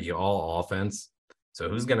is going to be all offense. So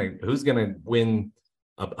who's gonna win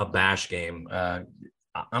a bash game? I'm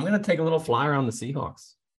gonna take a little flyer on the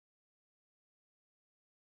Seahawks.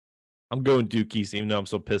 I'm going Dukies, even though I'm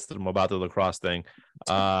so pissed at them about the lacrosse thing.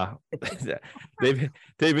 They've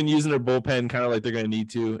been using their bullpen kind of like they're going to need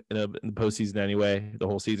to in the postseason anyway, the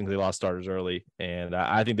whole season, because they lost starters early, and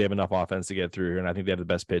I think they have enough offense to get through here, and I think they have the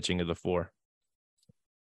best pitching of the 4.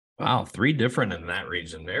 Wow, 3 different in that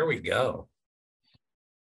region. There we go.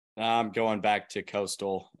 I'm going back to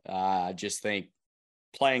Coastal. I just think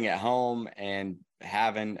playing at home and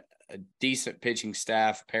having a decent pitching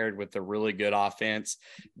staff paired with a really good offense.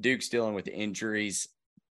 Duke's dealing with injuries.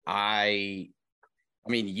 I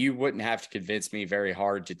mean, you wouldn't have to convince me very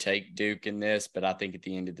hard to take Duke in this, but I think at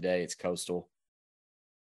the end of the day, it's Coastal.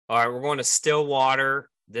 All right, we're going to Stillwater.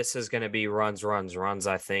 This is going to be runs,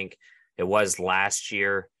 I think. It was last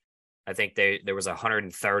year. I think there was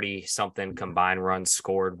 130 something combined runs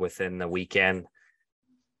scored within the weekend.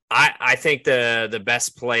 I think the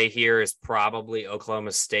best play here is probably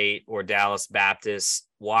Oklahoma State or Dallas Baptist.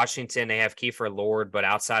 Washington, they have Kiefer Lord, but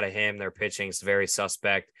outside of him, their pitching is very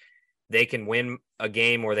suspect. They can win a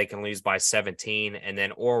game or they can lose by 17. And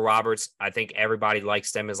then Oral Roberts, I think everybody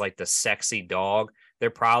likes them as like the sexy dog. They're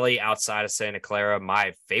probably outside of Santa Clara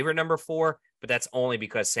my favorite number 4, but that's only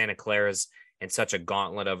because Santa Clara's in such a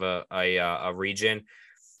gauntlet of a region.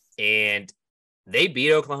 And they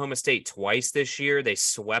beat Oklahoma State twice this year. They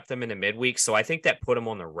swept them in the midweek. So I think that put them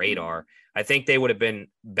on the radar. I think they would have been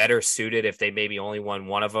better suited if they maybe only won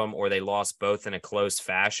one of them or they lost both in a close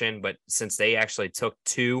fashion. But since they actually took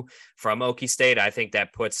 2 from Okie State, I think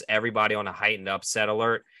that puts everybody on a heightened upset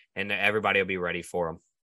alert and everybody will be ready for them.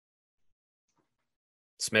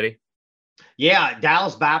 Smitty? Yeah,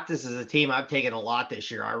 Dallas Baptist is a team I've taken a lot this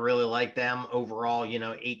year. I really like them overall,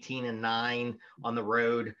 18-9 on the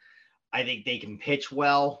road. I think they can pitch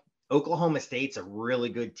well. Oklahoma State's a really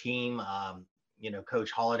good team.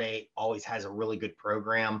 Coach Holiday always has a really good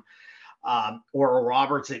program. Oral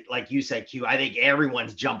Roberts, like you said, Q, I think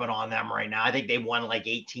everyone's jumping on them right now. I think they won like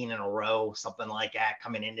 18 in a row, something like that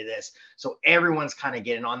coming into this. So everyone's kind of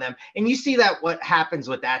getting on them. And you see that what happens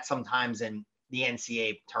with that sometimes in the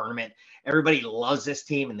NCAA tournament. Everybody loves this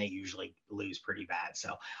team and they usually lose pretty bad.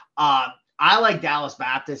 So I like Dallas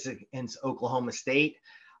Baptist against Oklahoma State.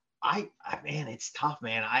 Man, it's tough,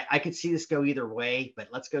 man. I could see this go either way, but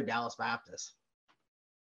let's go Dallas Baptist.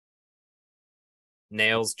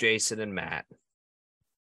 Nails, Jason, and Matt.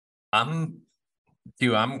 I'm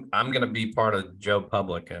gonna be part of Joe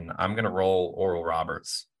Public and I'm gonna roll Oral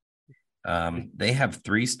Roberts. They have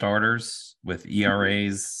 3 starters with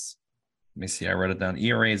ERAs. Let me see, I wrote it down.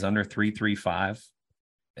 ERAs under 3.35.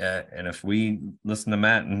 And if we listen to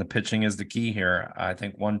Matt and the pitching is the key here, I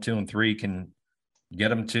think 1, 2, and 3 can get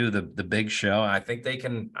them to the big show. I think they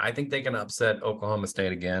can upset Oklahoma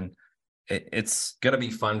State again. It's going to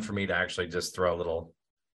be fun for me to actually just throw a little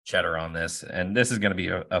cheddar on this. And this is going to be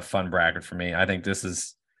a fun bracket for me. I think this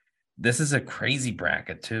is a crazy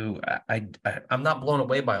bracket too. I'm not blown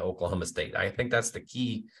away by Oklahoma State. I think that's the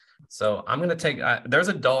key. So I'm going to take, there's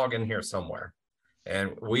a dog in here somewhere.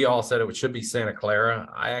 And we all said it should be Santa Clara.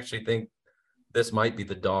 I actually think this might be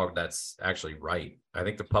the dog that's actually right. I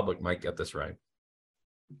think the public might get this right.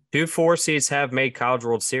 2 4 seeds have made College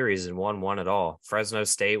World Series and won at all. Fresno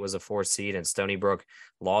State was a 4 seed, and Stony Brook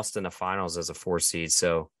lost in the finals as a 4 seed.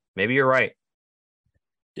 So maybe you're right.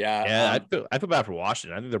 Yeah, I feel bad for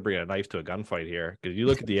Washington. I think they're bringing a knife to a gunfight here because you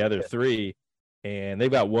look at the other three, and they've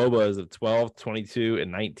got WOBAs of 12, 22,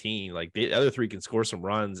 and 19. Like the other three can score some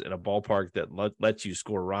runs in a ballpark that lets you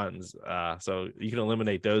score runs. So you can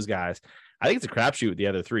eliminate those guys. I think it's a crapshoot with the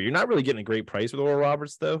other three. You're not really getting a great price with Oral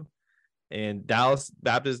Roberts though. And Dallas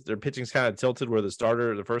Baptist, their pitching's kind of tilted where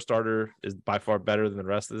the first starter is by far better than the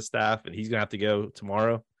rest of the staff, and he's gonna have to go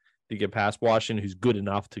tomorrow to get past Washington, who's good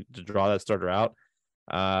enough to draw that starter out.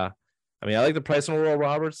 I mean, I like the price on Oral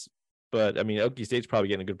Roberts, but I mean, Okie State's probably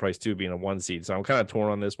getting a good price too, being a 1 seed. So I'm kind of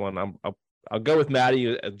torn on this one. I'll go with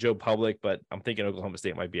Matty at Joe Public, but I'm thinking Oklahoma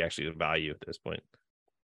State might be actually a value at this point.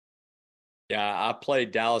 Yeah, I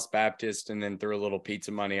played Dallas Baptist and then threw a little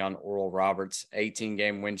pizza money on Oral Roberts,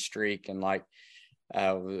 18-game win streak. And like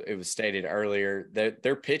it was stated earlier,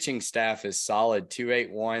 their pitching staff is solid,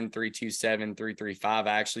 2.81, 3.27, 3.35.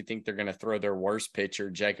 I actually think they're going to throw their worst pitcher,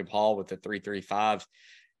 Jacob Hall, with a 3.35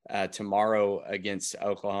 tomorrow against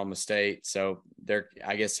Oklahoma State. So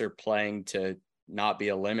I guess they're playing to not be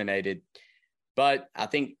eliminated. But I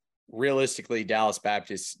think realistically, Dallas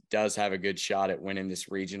Baptist does have a good shot at winning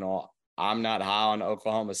this regional. I'm not high on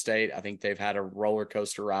Oklahoma State. I think they've had a roller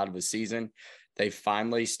coaster ride of the season. They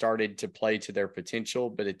finally started to play to their potential,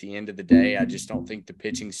 but at the end of the day, I just don't think the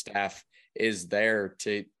pitching staff is there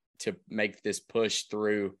to make this push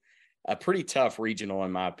through a pretty tough regional,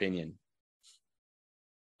 in my opinion.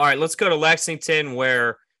 All right, let's go to Lexington,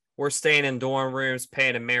 where we're staying in dorm rooms,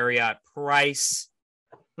 paying a Marriott price.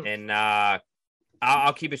 And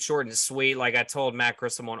I'll keep it short and sweet. Like I told Matt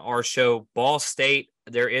Grissom on our show, Ball State,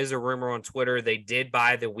 there is a rumor on Twitter they did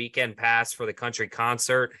buy the weekend pass for the country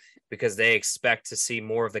concert because they expect to see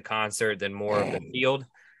more of the concert than more of the field.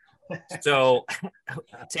 So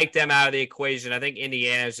take them out of the equation. I think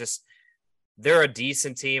Indiana is just – they're a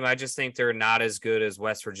decent team. I just think they're not as good as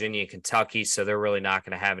West Virginia and Kentucky, so they're really not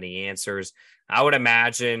going to have any answers. I would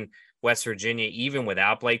imagine West Virginia, even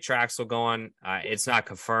without Blake Traxel going, it's not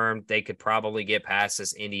confirmed. They could probably get past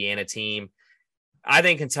this Indiana team. I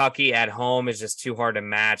think Kentucky at home is just too hard to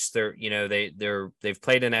match. They've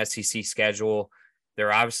played an SEC schedule.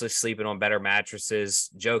 They're obviously sleeping on better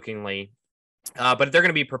mattresses, jokingly, but they're going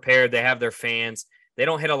to be prepared. They have their fans. They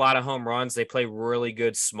don't hit a lot of home runs. They play really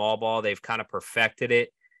good small ball. They've kind of perfected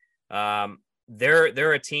it.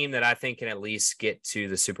 They're a team that I think can at least get to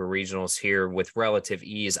the super regionals here with relative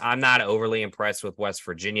ease. I'm not overly impressed with West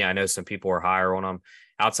Virginia. I know some people are higher on them.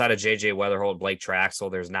 Outside of JJ Weatherholt, Blake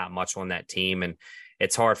Traxel, there's not much on that team, and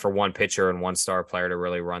it's hard for one pitcher and one star player to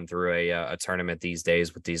really run through a tournament these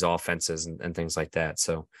days with these offenses and things like that.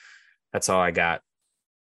 So that's all I got.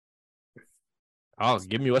 Oh,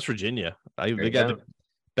 give me West Virginia. They got the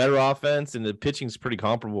better offense, and the pitching's pretty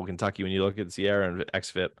comparable to Kentucky when you look at Sierra and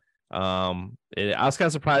XFIP. I was kind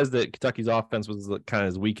of surprised that Kentucky's offense was kind of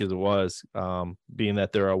as weak as it was, being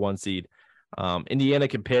that they're a 1 seed. Indiana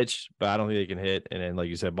can pitch, but I don't think they can hit. And then, like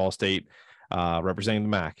you said, Ball State representing the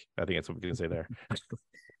MAC. I think that's what we can say there.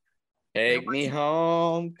 Take me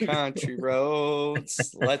home, country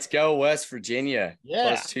roads. Let's go, West Virginia. Yeah.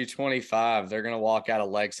 Plus 225. They're going to walk out of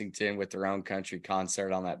Lexington with their own country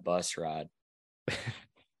concert on that bus ride.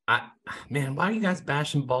 Man, why are you guys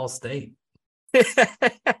bashing Ball State? It's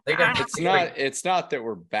not that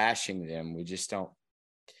we're bashing them. We just don't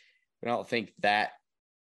think that.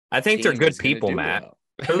 I think they're good people, Matt.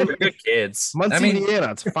 They're good kids. Muncie,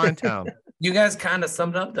 Indiana, it's a fine town. You guys kind of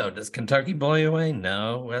summed up, though. Does Kentucky blow you away?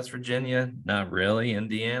 No. West Virginia? Not really.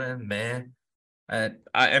 Indiana? Man.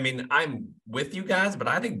 I mean, I'm with you guys, but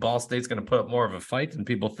I think Ball State's going to put up more of a fight than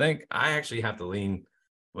people think. I actually have to lean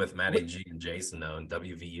with Matty G and Jason, though, and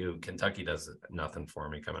WVU. Kentucky does nothing for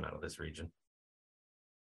me coming out of this region.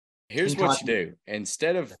 Here's what you do.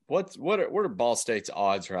 Instead of what are Ball State's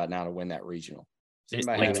odds right now to win that regional? It's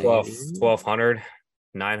like 1,200,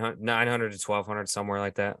 900 to 1,200, somewhere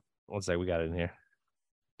like that. Let's say we got it in here.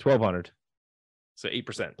 1,200. So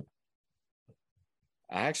 8%.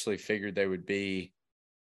 I actually figured they would be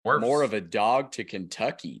Worse. More of a dog to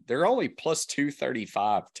Kentucky. They're only plus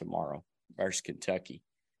 235 tomorrow versus Kentucky.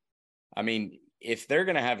 I mean, if they're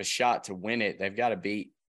going to have a shot to win it, they've got to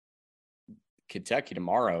beat Kentucky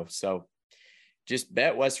tomorrow. So just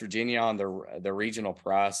bet West Virginia on the regional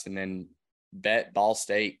price and then bet Ball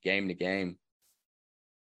State game to game.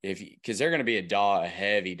 Because they're going to be a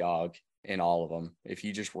heavy dog in all of them. If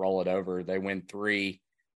you just roll it over, they win 3,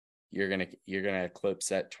 you're gonna eclipse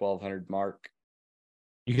that 1,200 mark.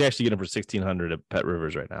 You can actually get them for 1,600 at Pet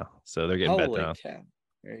Rivers right now, so they're getting bet down. Cow.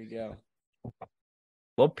 There you go.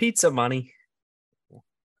 Little pizza money.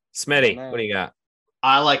 Smitty, what do you got?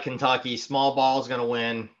 I like Kentucky. Small ball is going to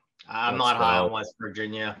win. I'm Let's not high go. on West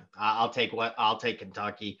Virginia. I'll take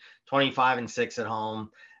Kentucky. 25-6 at home.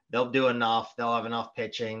 They'll do enough. They'll have enough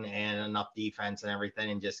pitching and enough defense and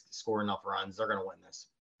everything, and just score enough runs. They're going to win this.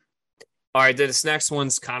 All right, this next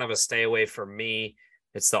one's kind of a stay away for me.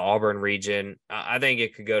 It's the Auburn region. I think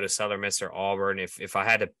it could go to Southern Miss or Auburn. If I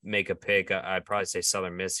had to make a pick, I'd probably say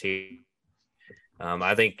Southern Miss here.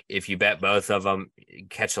 I think if you bet both of them,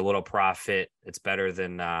 catch a little profit. It's better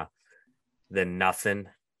than nothing.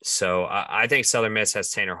 So I think Southern Miss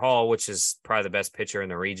has Tanner Hall, which is probably the best pitcher in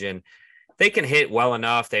the region. They can hit well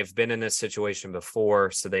enough. They've been in this situation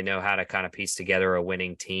before, so they know how to kind of piece together a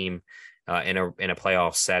winning team in a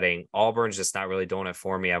playoff setting. Auburn's just not really doing it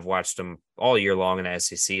for me. I've watched them all year long in the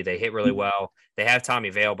SEC. They hit really well. They have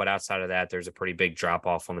Tommy Vale, but outside of that, there's a pretty big drop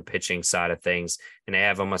off on the pitching side of things, and they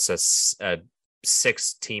have almost a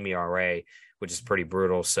 6-team ERA, which is pretty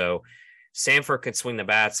brutal. So Sanford could swing the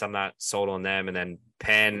bats. I'm not sold on them. And then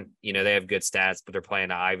Penn, they have good stats, but they're playing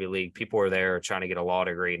the Ivy League. People are there trying to get a law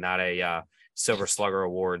degree, not a Silver Slugger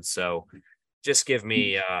award. So just give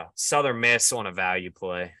me Southern Miss on a value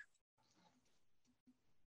play.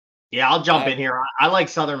 Yeah, I'll jump in here. I like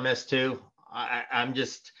Southern Miss too. I'm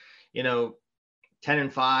just,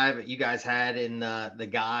 10-5 you guys had in the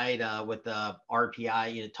guide with the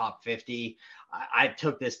RPI, top 50. I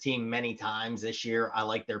took this team many times this year. I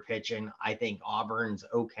like their pitching. I think Auburn's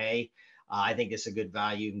okay. I think it's a good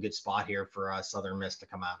value and good spot here for Southern Miss to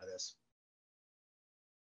come out of this.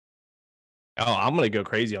 Oh, I'm going to go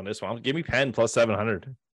crazy on this one. Give me Penn plus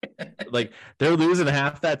 700. Like, they're losing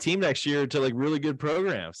half that team next year to like really good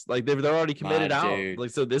programs. Like they're already committed out. Dude.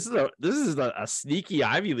 Like, so this is a sneaky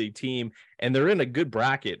Ivy League team, and they're in a good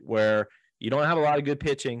bracket where you don't have a lot of good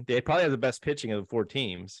pitching. They probably have the best pitching of the 4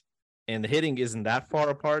 teams, and the hitting isn't that far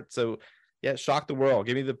apart. So yeah, shock the world.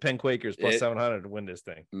 Give me the Penn Quakers plus 700 to win this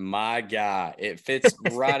thing. My guy, it fits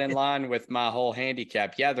right in line with my whole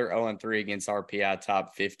handicap. Yeah, they're 0-3 against RPI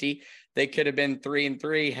top 50. They could have been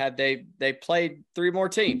 3-3 had they played 3 more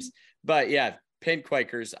teams. But yeah, Penn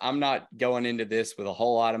Quakers. I'm not going into this with a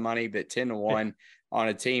whole lot of money, but 10-1 on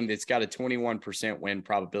a team that's got a 21% win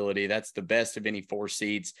probability. That's the best of any 4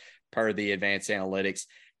 seeds per the advanced analytics.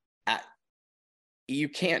 You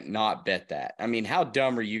can't not bet that. I mean, how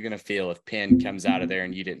dumb are you going to feel if Penn comes out of there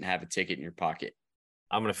and you didn't have a ticket in your pocket?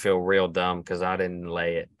 I'm going to feel real dumb because I didn't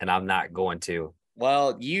lay it, and I'm not going to.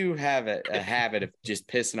 Well, you have a habit of just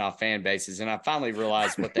pissing off fan bases, and I finally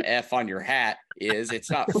realized what the F on your hat is. It's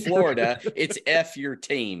not Florida. It's F your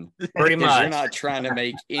team. Pretty much. You're not trying to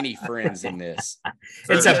make any friends in this.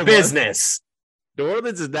 It's a business. New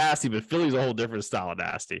Orleans is nasty, but Philly's a whole different style of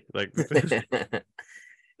nasty. Like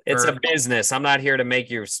it's a business. I'm not here to make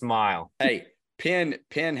you smile. Hey, Penn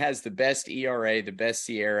has the best ERA, the best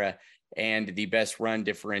Sierra, and the best run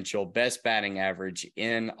differential, best batting average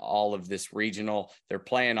in all of this regional. They're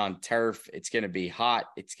playing on turf. It's going to be hot.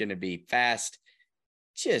 It's going to be fast.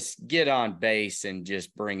 Just get on base and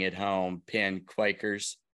just bring it home, Penn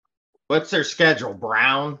Quakers. What's their schedule?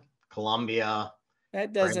 Brown, Columbia.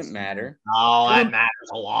 That doesn't matter. Oh, that matters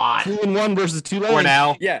a lot. 2-1 versus Tulane.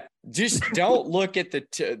 Cornell. Yeah, just don't look at the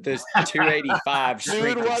 285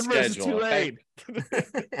 strength schedule. Okay?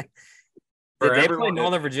 Did they play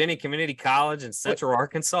Northern Virginia Community College in Central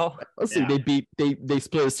Arkansas? Let's see. They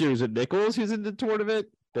split a series with Nichols, who's in the tournament.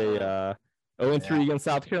 They 0-3 against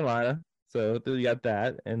South Carolina. So you got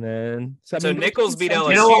that, and then so Nichols beat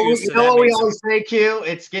LSU. You know what we always say, Q?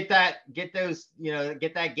 It's get that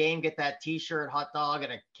game, get that T-shirt, hot dog,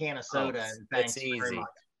 and a can of soda. And thanks very much.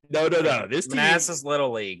 No. This team, Manassas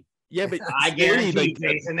Little League. Yeah, but I guarantee,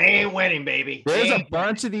 Jason, they ain't winning, baby. There's a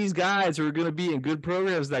bunch of these guys who are going to be in good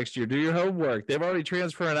programs next year. Do your homework. They've already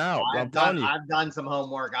transferred out. I've done some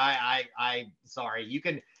homework. I sorry. You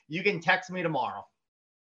can text me tomorrow.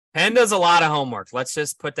 Penn does a lot of homework. Let's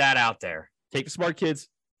just put that out there. Take the smart kids.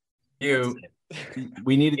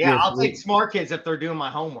 We needed. Yeah, I'll take smart kids if they're doing my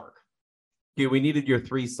homework. We needed your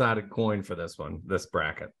 3-sided coin for this one, this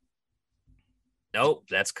bracket. Nope,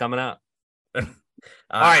 that's coming up. All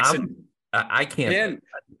right, so I can't.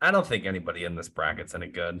 I don't think anybody in this bracket's any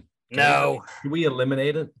good. Can we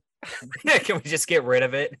eliminate it? Can we just get rid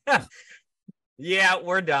of it? Yeah,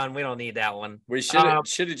 we're done. We don't need that one. We should have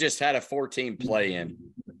just had a 14 play in.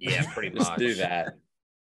 Yeah, pretty much. Let's do that.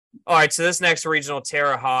 All right, so this next regional,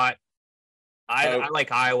 Terre Haute. I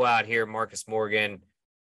like Iowa out here. Marcus Morgan,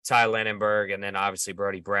 Ty Lenenberg, and then obviously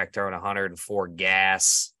Brody Brecht throwing 104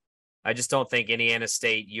 gas. I just don't think Indiana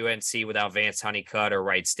State, UNC without Vance Honeycutt or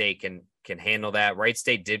Wright State can handle that. Wright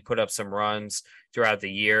State did put up some runs throughout the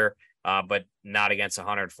year. but not against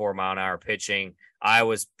 104-mile-an-hour pitching.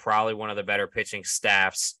 Iowa's probably one of the better pitching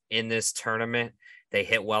staffs in this tournament. They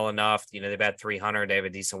hit well enough. You know, they've had 300. They have a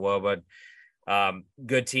decent WOBA.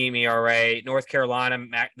 Good team ERA. North Carolina,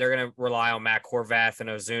 they're going to rely on Matt Horvath and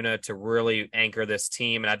Ozuna to really anchor this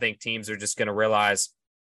team. And I think teams are just going to realize,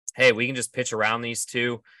 hey, we can just pitch around these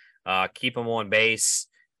two, keep them on base,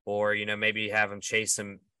 or, you know, maybe have them chase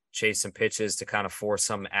some pitches to kind of force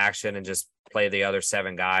some action and just play the other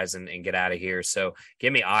 7 guys and get out of here. So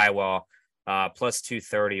give me Iowa plus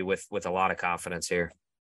 230 with a lot of confidence here.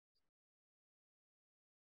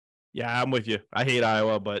 Yeah, I'm with you. I hate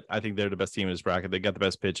Iowa, but I think they're the best team in this bracket. They got the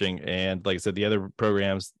best pitching. And like I said, the other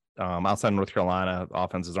programs outside of North Carolina,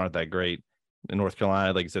 offenses aren't that great. In North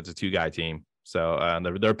Carolina, like I said, it's a 2-guy team. So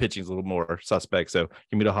their pitching is a little more suspect. So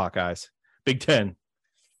give me the Hawkeyes. Big Ten.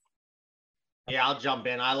 Yeah, I'll jump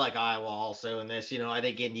in. I like Iowa also in this. You know, I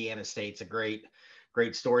think Indiana State's a great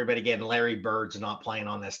story. But again, Larry Bird's not playing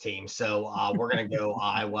on this team. So we're going to go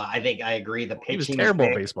Iowa. I think I agree. The pitching He was terrible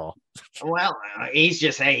at baseball. Well, he's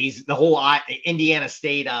the whole Indiana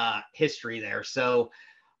State history there. So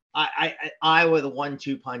Iowa, the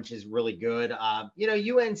 1-2 punch is really good. You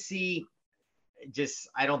know, UNC, just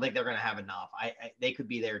I don't think they're going to have enough. They could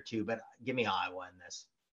be there too, but give me Iowa in this.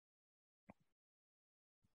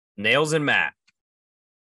 Nails and Matt.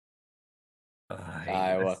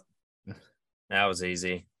 Iowa. That was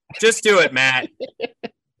easy. Just do it, Matt.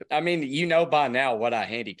 I mean, you know by now what I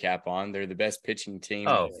handicap on. They're the best pitching team.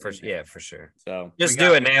 Oh, for sure. So just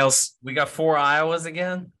do it, Nails. We got 4 Iowas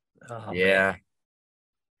again. Oh, yeah. Man.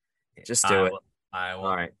 Just do it. Iowa.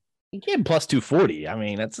 All right. You get plus 240. I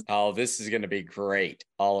mean, that's. Oh, this is going to be great.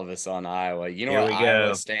 All of us on Iowa. You know Here what we Iowa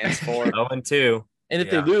go. stands for? 0-2. And if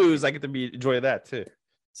they lose, I get to enjoy that too.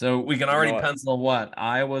 So we can already what? pencil what?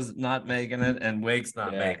 Iowa's not making it and Wake's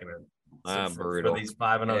not making it. Brutal. For these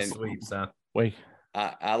 5-0 And- sweeps, huh? Wait.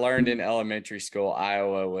 I learned in elementary school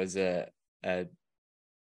Iowa was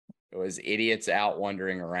was idiots out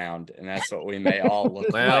wandering around, and that's what we may all look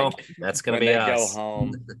Well, like that's going when to be they us. go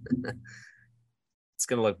home. It's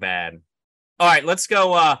going to look bad. All right, let's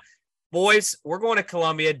go. Boys, we're going to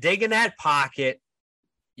Columbia. Dig in that pocket.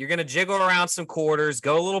 You're going to jiggle around some quarters,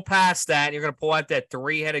 go a little past that, and you're going to pull out that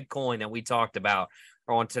 3-headed coin that we talked about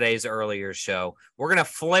on today's earlier show. We're going to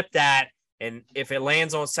flip that, and if it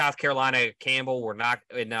lands on South Carolina, Campbell, we're not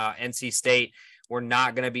in NC State. We're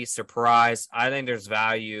not going to be surprised. I think there's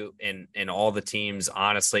value in all the teams,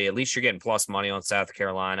 honestly. At least you're getting plus money on South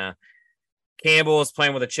Carolina. Campbell is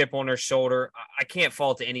playing with a chip on their shoulder. I can't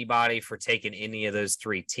fault anybody for taking any of those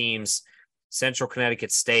 3 teams. Central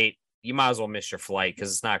Connecticut State, you might as well miss your flight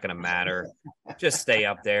because it's not going to matter. Just stay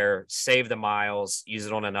up there, save the miles, use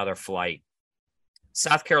it on another flight.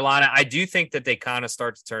 South Carolina, I do think that they kind of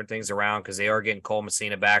start to turn things around because they are getting Cole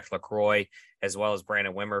Messina back, LaCroix, as well as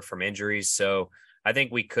Brandon Wimmer from injuries. So I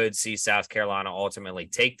think we could see South Carolina ultimately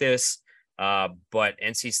take this. But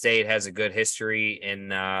NC State has a good history in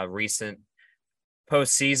recent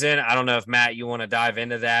postseason. I don't know if, Matt, you want to dive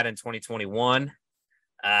into that in 2021.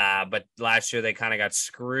 But last year they kind of got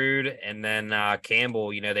screwed. And then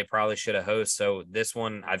Campbell, you know, they probably should have hosted. So this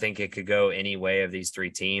one, I think it could go any way of these 3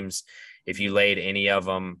 teams. If you laid any of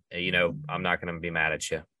them, you know, I'm not going to be mad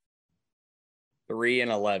at you.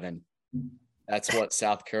 3-11. That's what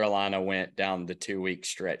South Carolina went down the 2-week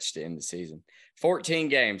stretch to end the season. 14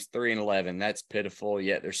 games, 3-11. That's pitiful,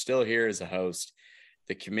 yet they're still here as a host.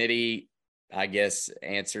 The committee, I guess,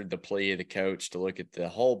 answered the plea of the coach to look at the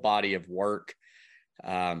whole body of work.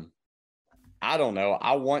 I don't know.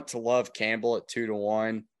 I want to love Campbell at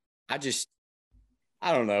 2-1. I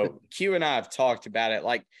don't know. Q and I have talked about it.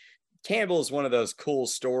 Like, Campbell is one of those cool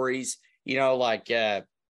stories, you know, like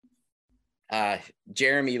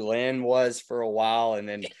Jeremy Lin was for a while. And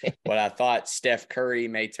then what I thought Steph Curry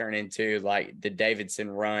may turn into, like the Davidson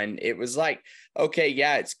run. It was like, okay,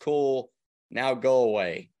 yeah, it's cool. Now go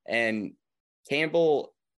away. And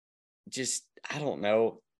Campbell just, I don't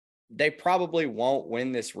know. They probably won't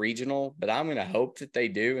win this regional, but I'm going to hope that they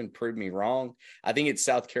do and prove me wrong. I think it's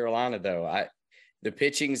South Carolina, though. The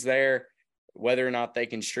pitching's there. Whether or not they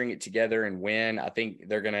can string it together and win, I think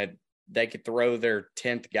they could throw their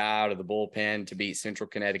 10th guy out of the bullpen to beat Central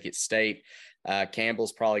Connecticut State.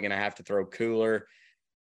 Campbell's probably going to have to throw cooler.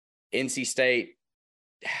 NC State,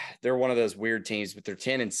 they're one of those weird teams, but they're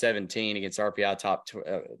 10-17 against RPI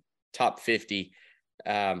top 50.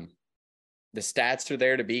 The stats are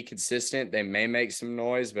there to be consistent. They may make some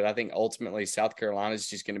noise, but I think ultimately South Carolina is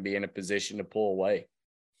just going to be in a position to pull away.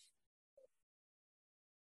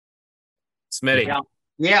 Smitty.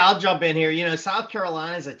 Yeah, I'll jump in here. You know, South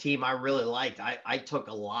Carolina is a team I really liked. I took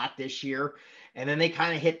a lot this year, And then they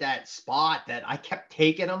kind of hit that spot that I kept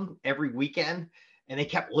taking them every weekend and they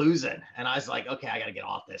kept losing. And I was like, okay, I got to get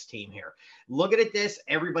off this team here. Looking at this,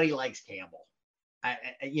 everybody likes Campbell.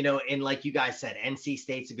 And like you guys said, NC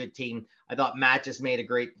State's a good team. I thought Matt just made a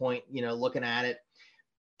great point, looking at it.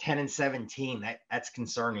 10-17, that's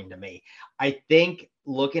concerning to me. I think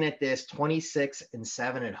looking at this,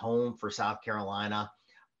 26-7 at home for South Carolina.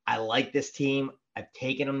 I like this team. I've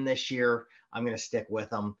taken them this year. I'm going to stick with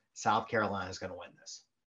them. South Carolina is going to win this.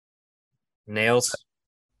 Nails.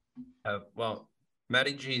 Well,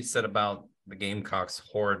 Matty G said about the Gamecocks'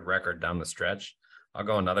 horrid record down the stretch. I'll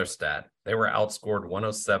go another stat. They were outscored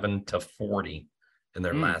 107-40 in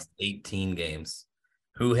their last 18 games.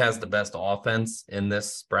 Who has the best offense in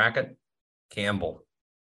this bracket? Campbell.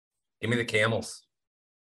 Give me the Camels.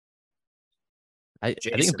 I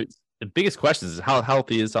think the biggest question is how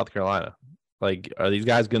healthy is South Carolina? Like, are these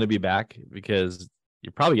guys going to be back? Because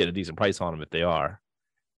you're probably getting a decent price on them if they are.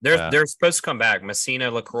 They're supposed to come back.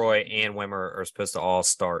 Messina, LaCroix, and Wimmer are supposed to all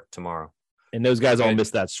start tomorrow. And those guys all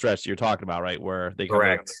missed that stretch you're talking about, right? Where they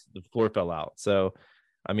correct the floor fell out. So,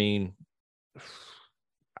 I mean,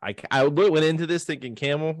 I went into this thinking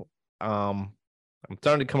Camel. I'm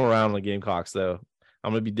starting to come around on the Gamecocks, though.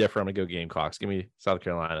 I'm going to be different. I'm going to go Gamecocks. Give me South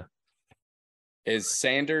Carolina. Is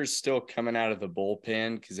Sanders still coming out of the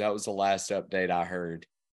bullpen? Because that was the last update I heard.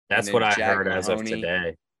 That's what I heard as of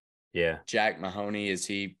today. Yeah. Jack Mahoney, is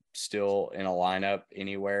he still in a lineup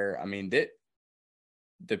anywhere? I mean,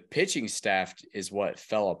 the pitching staff is what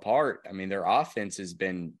fell apart. I mean, their offense has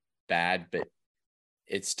been bad, but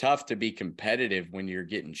it's tough to be competitive when you're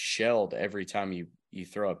getting shelled every time you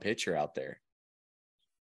throw a pitcher out there.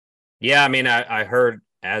 Yeah, I mean, I heard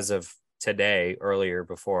as of today, earlier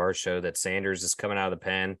before our show, that Sanders is coming out of the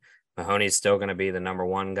pen. Mahoney's still going to be the number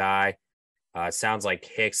one guy. It sounds like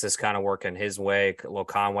Hicks is kind of working his way. Little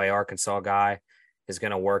Conway, Arkansas guy, is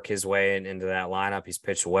going to work his way into that lineup. He's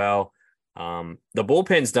pitched well. The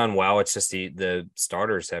bullpen's done well. It's just the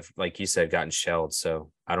starters have, like you said, gotten shelled.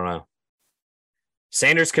 So I don't know.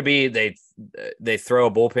 Sanders could be they throw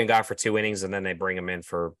a bullpen guy for 2 innings and then they bring him in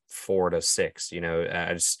for 4 to 6. You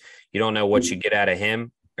don't know what you get out of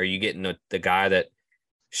him. Are you getting the guy that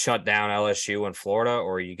shut down LSU in Florida,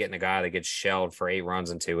 or are you getting a guy that gets shelled for 8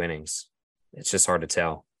 runs in 2 innings? It's just hard to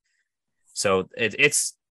tell. So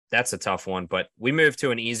that's a tough one. But we moved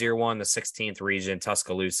to an easier one, the 16th region,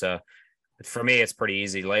 Tuscaloosa. For me, it's pretty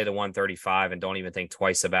easy. Lay the 135 and don't even think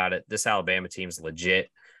twice about it. This Alabama team's legit.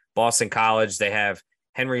 Boston College, they have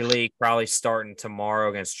Henry Lee probably starting tomorrow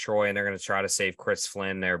against Troy, and they're going to try to save Chris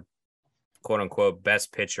Flynn, their quote-unquote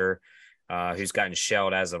best pitcher, who's gotten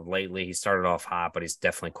shelled as of lately. He started off hot, but he's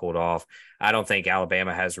definitely cooled off. I don't think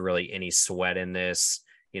Alabama has really any sweat in this.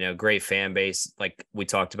 Great fan base. Like we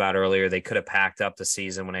talked about earlier, they could have packed up the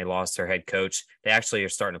season when they lost their head coach. They actually are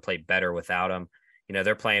starting to play better without him.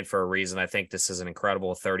 They're playing for a reason. I think this is an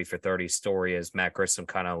incredible 30 for 30 story, as Matt Grissom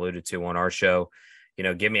kind of alluded to on our show.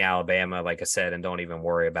 Give me Alabama, like I said, and don't even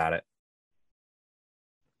worry about it.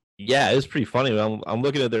 Yeah, it was pretty funny. I'm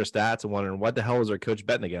looking at their stats and wondering what the hell was their coach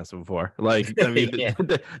betting against them for? Like, I mean, Yeah.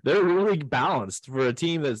 They're really balanced for a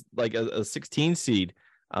team that's like a 16 seed,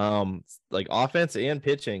 like offense and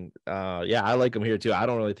pitching. Yeah, I like them here too. I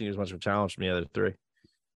don't really think there's much of a challenge from the other three.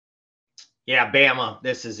 Yeah, Bama.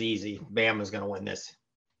 This is easy. Bama's going to win this.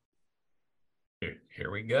 Here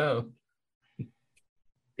we go.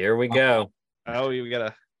 Here we go. Oh, we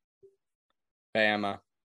got Bama.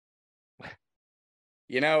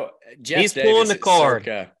 Jeff He's Davis pulling the at card.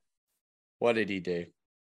 Circa, what did he do?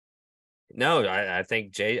 No, I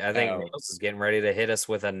think Niels is getting ready to hit us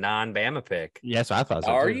with a non-Bama pick. Yes, I thought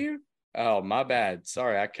so. Are too. you? Oh, my bad.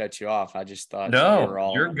 Sorry, I cut you off. I just thought No, you were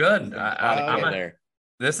all you're good. there.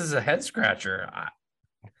 This is a head scratcher.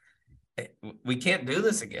 We can't do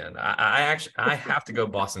this again. I have to go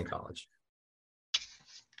Boston College.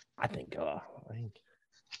 I think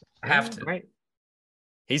I have to. Right.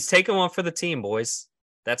 He's taking one for the team, boys.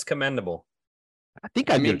 That's commendable. I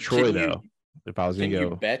think I'd go Troy though. If I was Can gonna go,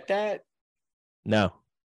 you bet that? no.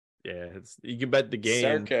 Yeah, you can bet the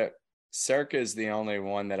game. Circa is the only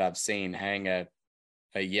one that I've seen hang a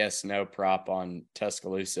yes/no prop on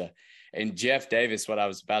Tuscaloosa. And Jeff Davis, what I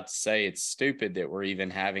was about to say, it's stupid that we're even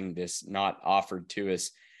having this not offered to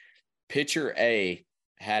us. Pitcher A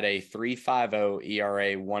had a 3.50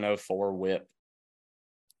 ERA, 104 WHIP.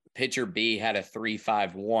 Pitcher B had a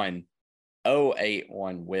 3.51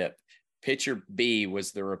 0.81 WHIP. Pitcher B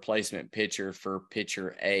was the replacement pitcher for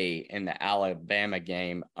pitcher A in the Alabama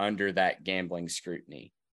game under that gambling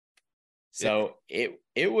scrutiny. So it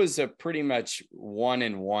was a pretty much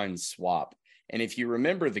 1-1 swap. And if you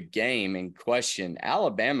remember the game in question,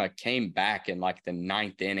 Alabama came back in like the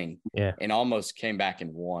 9th inning and almost came back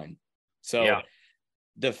and won. So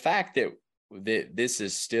the fact that this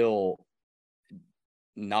is still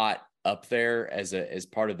not up there as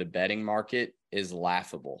part of the betting market is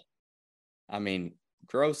laughable. I mean,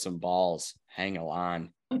 grow some balls, hang a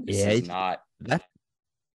line. This is not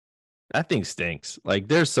that thing stinks. Like,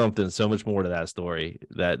 there's something so much more to that story,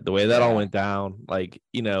 that the way that all went down, like,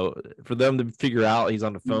 you know, for them to figure out he's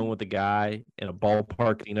on the phone with the guy in a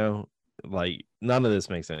ballpark, you know, like, none of this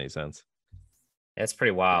makes any sense. That's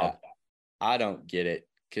pretty wild. Yeah, I don't get it,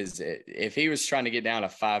 because if he was trying to get down a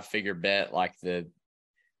 5-figure bet like the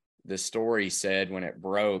story said when it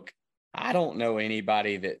broke, I don't know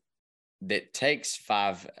anybody that takes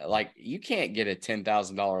like, you can't get a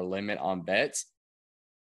 $10,000 limit on bets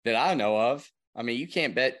that I know of. I mean, you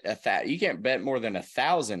can't bet more than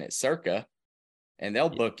 1,000 at Circa, and they'll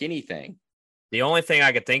book anything. The only thing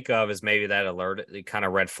I could think of is maybe that alert, it kind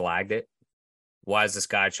of red flagged it. Why is this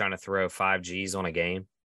guy trying to throw 5 G's on a game?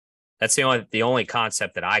 That's the only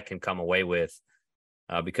concept that I can come away with,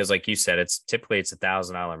 because like you said, it's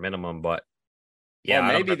 $1,000 minimum, but well,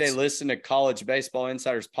 maybe they listened to College Baseball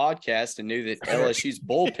Insider's podcast and knew that LSU's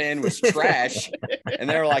bullpen was trash. And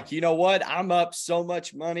they were like, you know what? I'm up so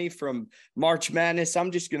much money from March Madness,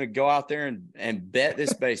 I'm just going to go out there and bet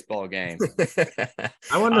this baseball game.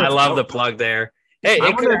 I love the plug there. Hey,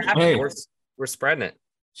 we're spreading it.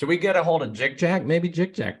 Should we get a hold of Jig Jack? Maybe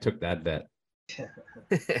Jig Jack took that bet.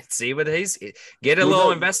 See what get a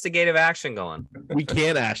little investigative action going. We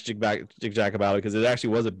can ask Jig Jack about it, because it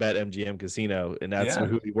actually was a Bet MGM casino, and that's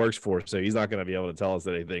who he works for. So he's not going to be able to tell us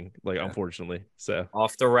anything, unfortunately. So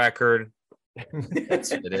off the record,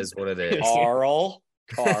 it is what it is. Carl,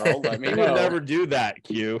 let me know. We'll never do that,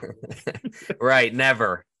 Q. Right,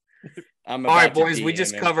 never. All right, boys, we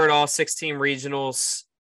just covered all 16 regionals.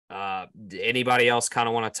 Anybody else kind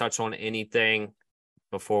of want to touch on anything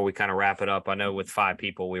before we kind of wrap it up? I know with 5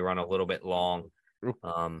 people, we run a little bit long.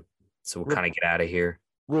 So we'll kind of get out of here.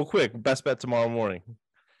 Real quick, best bet tomorrow morning.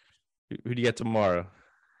 Who do you get tomorrow?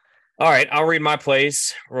 All right, I'll read my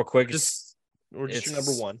plays real quick. Just your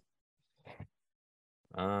number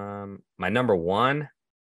 1. My number 1,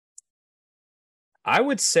 I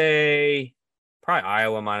would say probably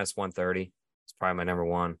Iowa minus 130. It's probably my number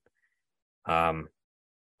 1.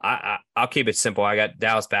 I'll keep it simple. I got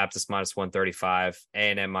Dallas Baptist minus 135,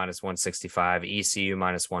 A&M minus 165, ECU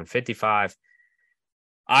minus 155,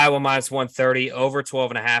 Iowa minus 130, over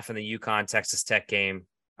 12.5 in the UConn Texas Tech game.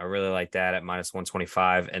 I really like that at minus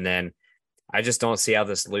 125. And then I just don't see how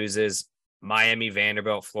this loses. Miami,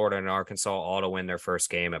 Vanderbilt, Florida, and Arkansas all to win their first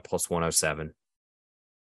game at plus 107.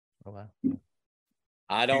 Oh, wow.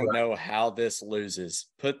 I don't know how this loses.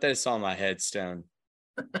 Put this on my headstone.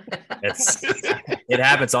 It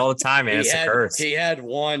happens all the time, man. It's a curse. He had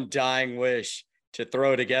one dying wish to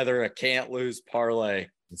throw together a can't lose parlay.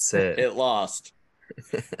 That's it. It lost.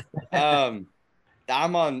 I'm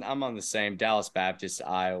on the same Dallas Baptist,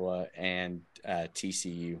 Iowa, and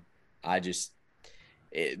TCU.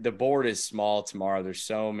 The board is small tomorrow. There's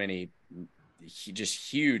so many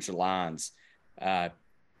just huge lines. I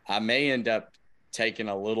may end up taking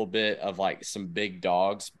a little bit of like some big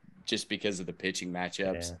dogs just because of the pitching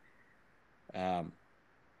matchups. Yeah.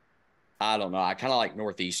 I don't know. I kind of like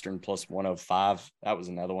Northeastern plus 105. That was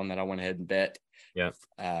another one that I went ahead and bet. Yeah.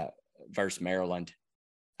 Versus Maryland.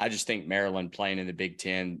 I just think Maryland playing in the Big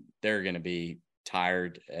Ten, they're going to be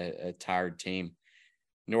a tired team.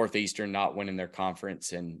 Northeastern not winning their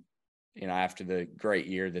conference, and after the great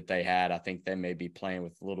year that they had, I think they may be playing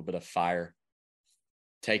with a little bit of fire.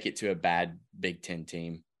 Take it to a bad Big Ten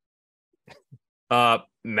team.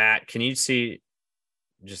 Matt, can you see,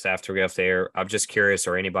 just after we get off the air, I'm just curious,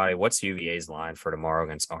 or anybody, what's UVA's line for tomorrow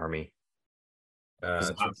against Army?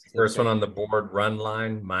 First one on the board, run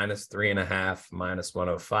line, minus 3.5, minus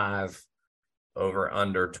 105, over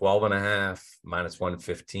under 12.5, minus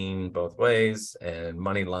 115 both ways, and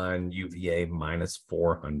money line UVA minus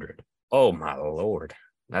 400. Oh my Lord.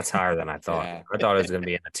 That's higher than I thought. Yeah. I thought it was going to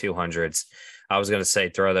be in the 200s. I was going to say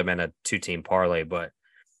throw them in a 2-team parlay, but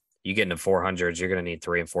you get into 400s, you're going to need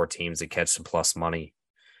 3 and 4 teams to catch some plus money.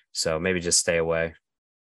 So maybe just stay away.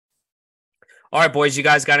 All right, boys, you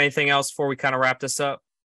guys got anything else before we kind of wrap this up?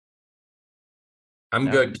 I'm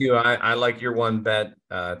good, Q. I like your one bet.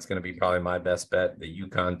 It's going to be probably my best bet, the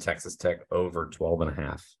UConn Texas Tech over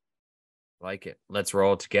 12.5. Like it. Let's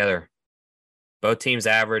roll it together. Both teams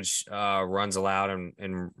average runs allowed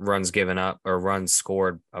and runs given up, or runs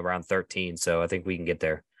scored around 13. So I think we can get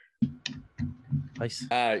there. Nice.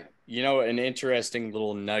 An interesting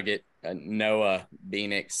little nugget Noah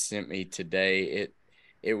Beanick sent me today.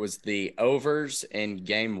 It was the overs in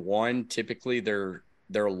game one. Typically they're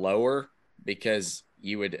lower because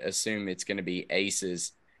you would assume it's going to be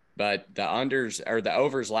aces, but the unders or the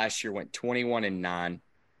overs last year went 21-9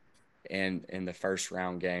 in the first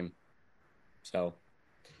round game. So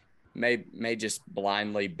may just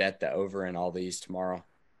blindly bet the over in all these tomorrow.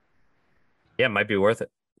 Yeah, it might be worth it.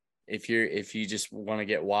 If you just want to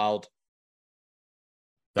get wild.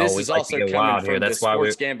 No, This we'd is like also to get coming wild from here. the That's why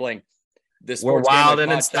sports gambling. The we're sports wilding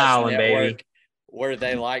gambling and podcast styling, network, baby. where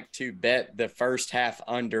they like to bet the first half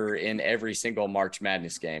under in every single March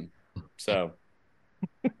Madness game. So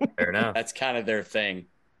Fair enough. that's kind of their thing.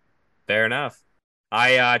 Fair enough.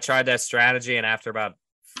 I tried that strategy, and after about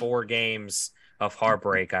 4 games of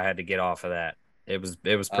heartbreak, I had to get off of that. It was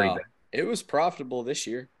pretty bad. It was profitable this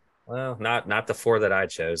year. Well, not the 4 that I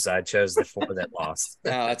chose. I chose the 4 that lost.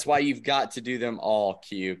 No, that's why you've got to do them all,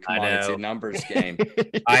 Q. Come on, it's a numbers game.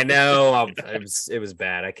 I know. It was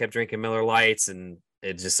bad. I kept drinking Miller Lights, and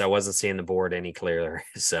I wasn't seeing the board any clearer.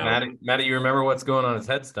 So, Matty, you remember what's going on his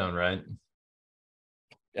headstone, right?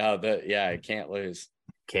 It can't lose.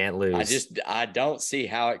 Can't lose. I don't see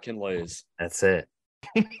how it can lose. That's it.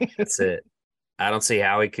 That's it. I don't see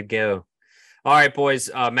how it could go. All right, boys.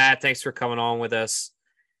 Matt, thanks for coming on with us.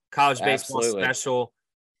 College baseball special.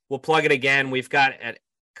 We'll plug it again. We've got at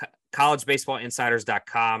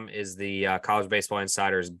collegebaseballinsiders.com is the College Baseball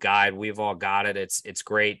Insiders guide. We've all got it. It's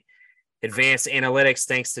great. Advanced analytics,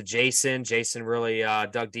 thanks to Jason. Jason really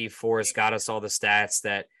dug deep for us, got us all the stats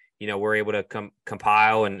that we're able to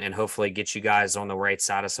compile and hopefully get you guys on the right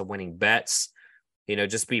side of some winning bets.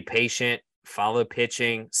 Just be patient, follow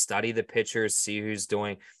pitching, study the pitchers, see who's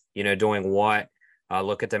doing what.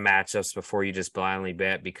 Look at the matchups before you just blindly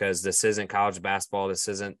bet, because this isn't college basketball. This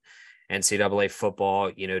isn't NCAA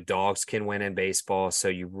football. Dogs can win in baseball, so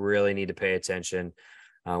you really need to pay attention.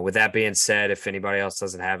 With that being said, if anybody else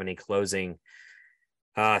doesn't have any closing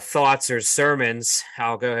thoughts or sermons,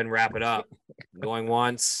 I'll go ahead and wrap it up. Going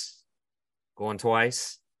once, going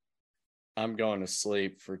twice. I'm going to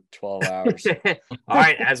sleep for 12 hours. All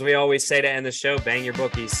right, as we always say to end the show, bang your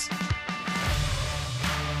bookies.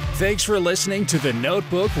 Thanks for listening to the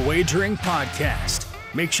Notebook Wagering Podcast.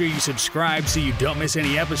 Make sure you subscribe so you don't miss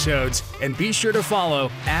any episodes, and be sure to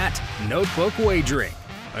follow @Notebook Wagering.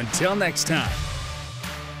 Until next time.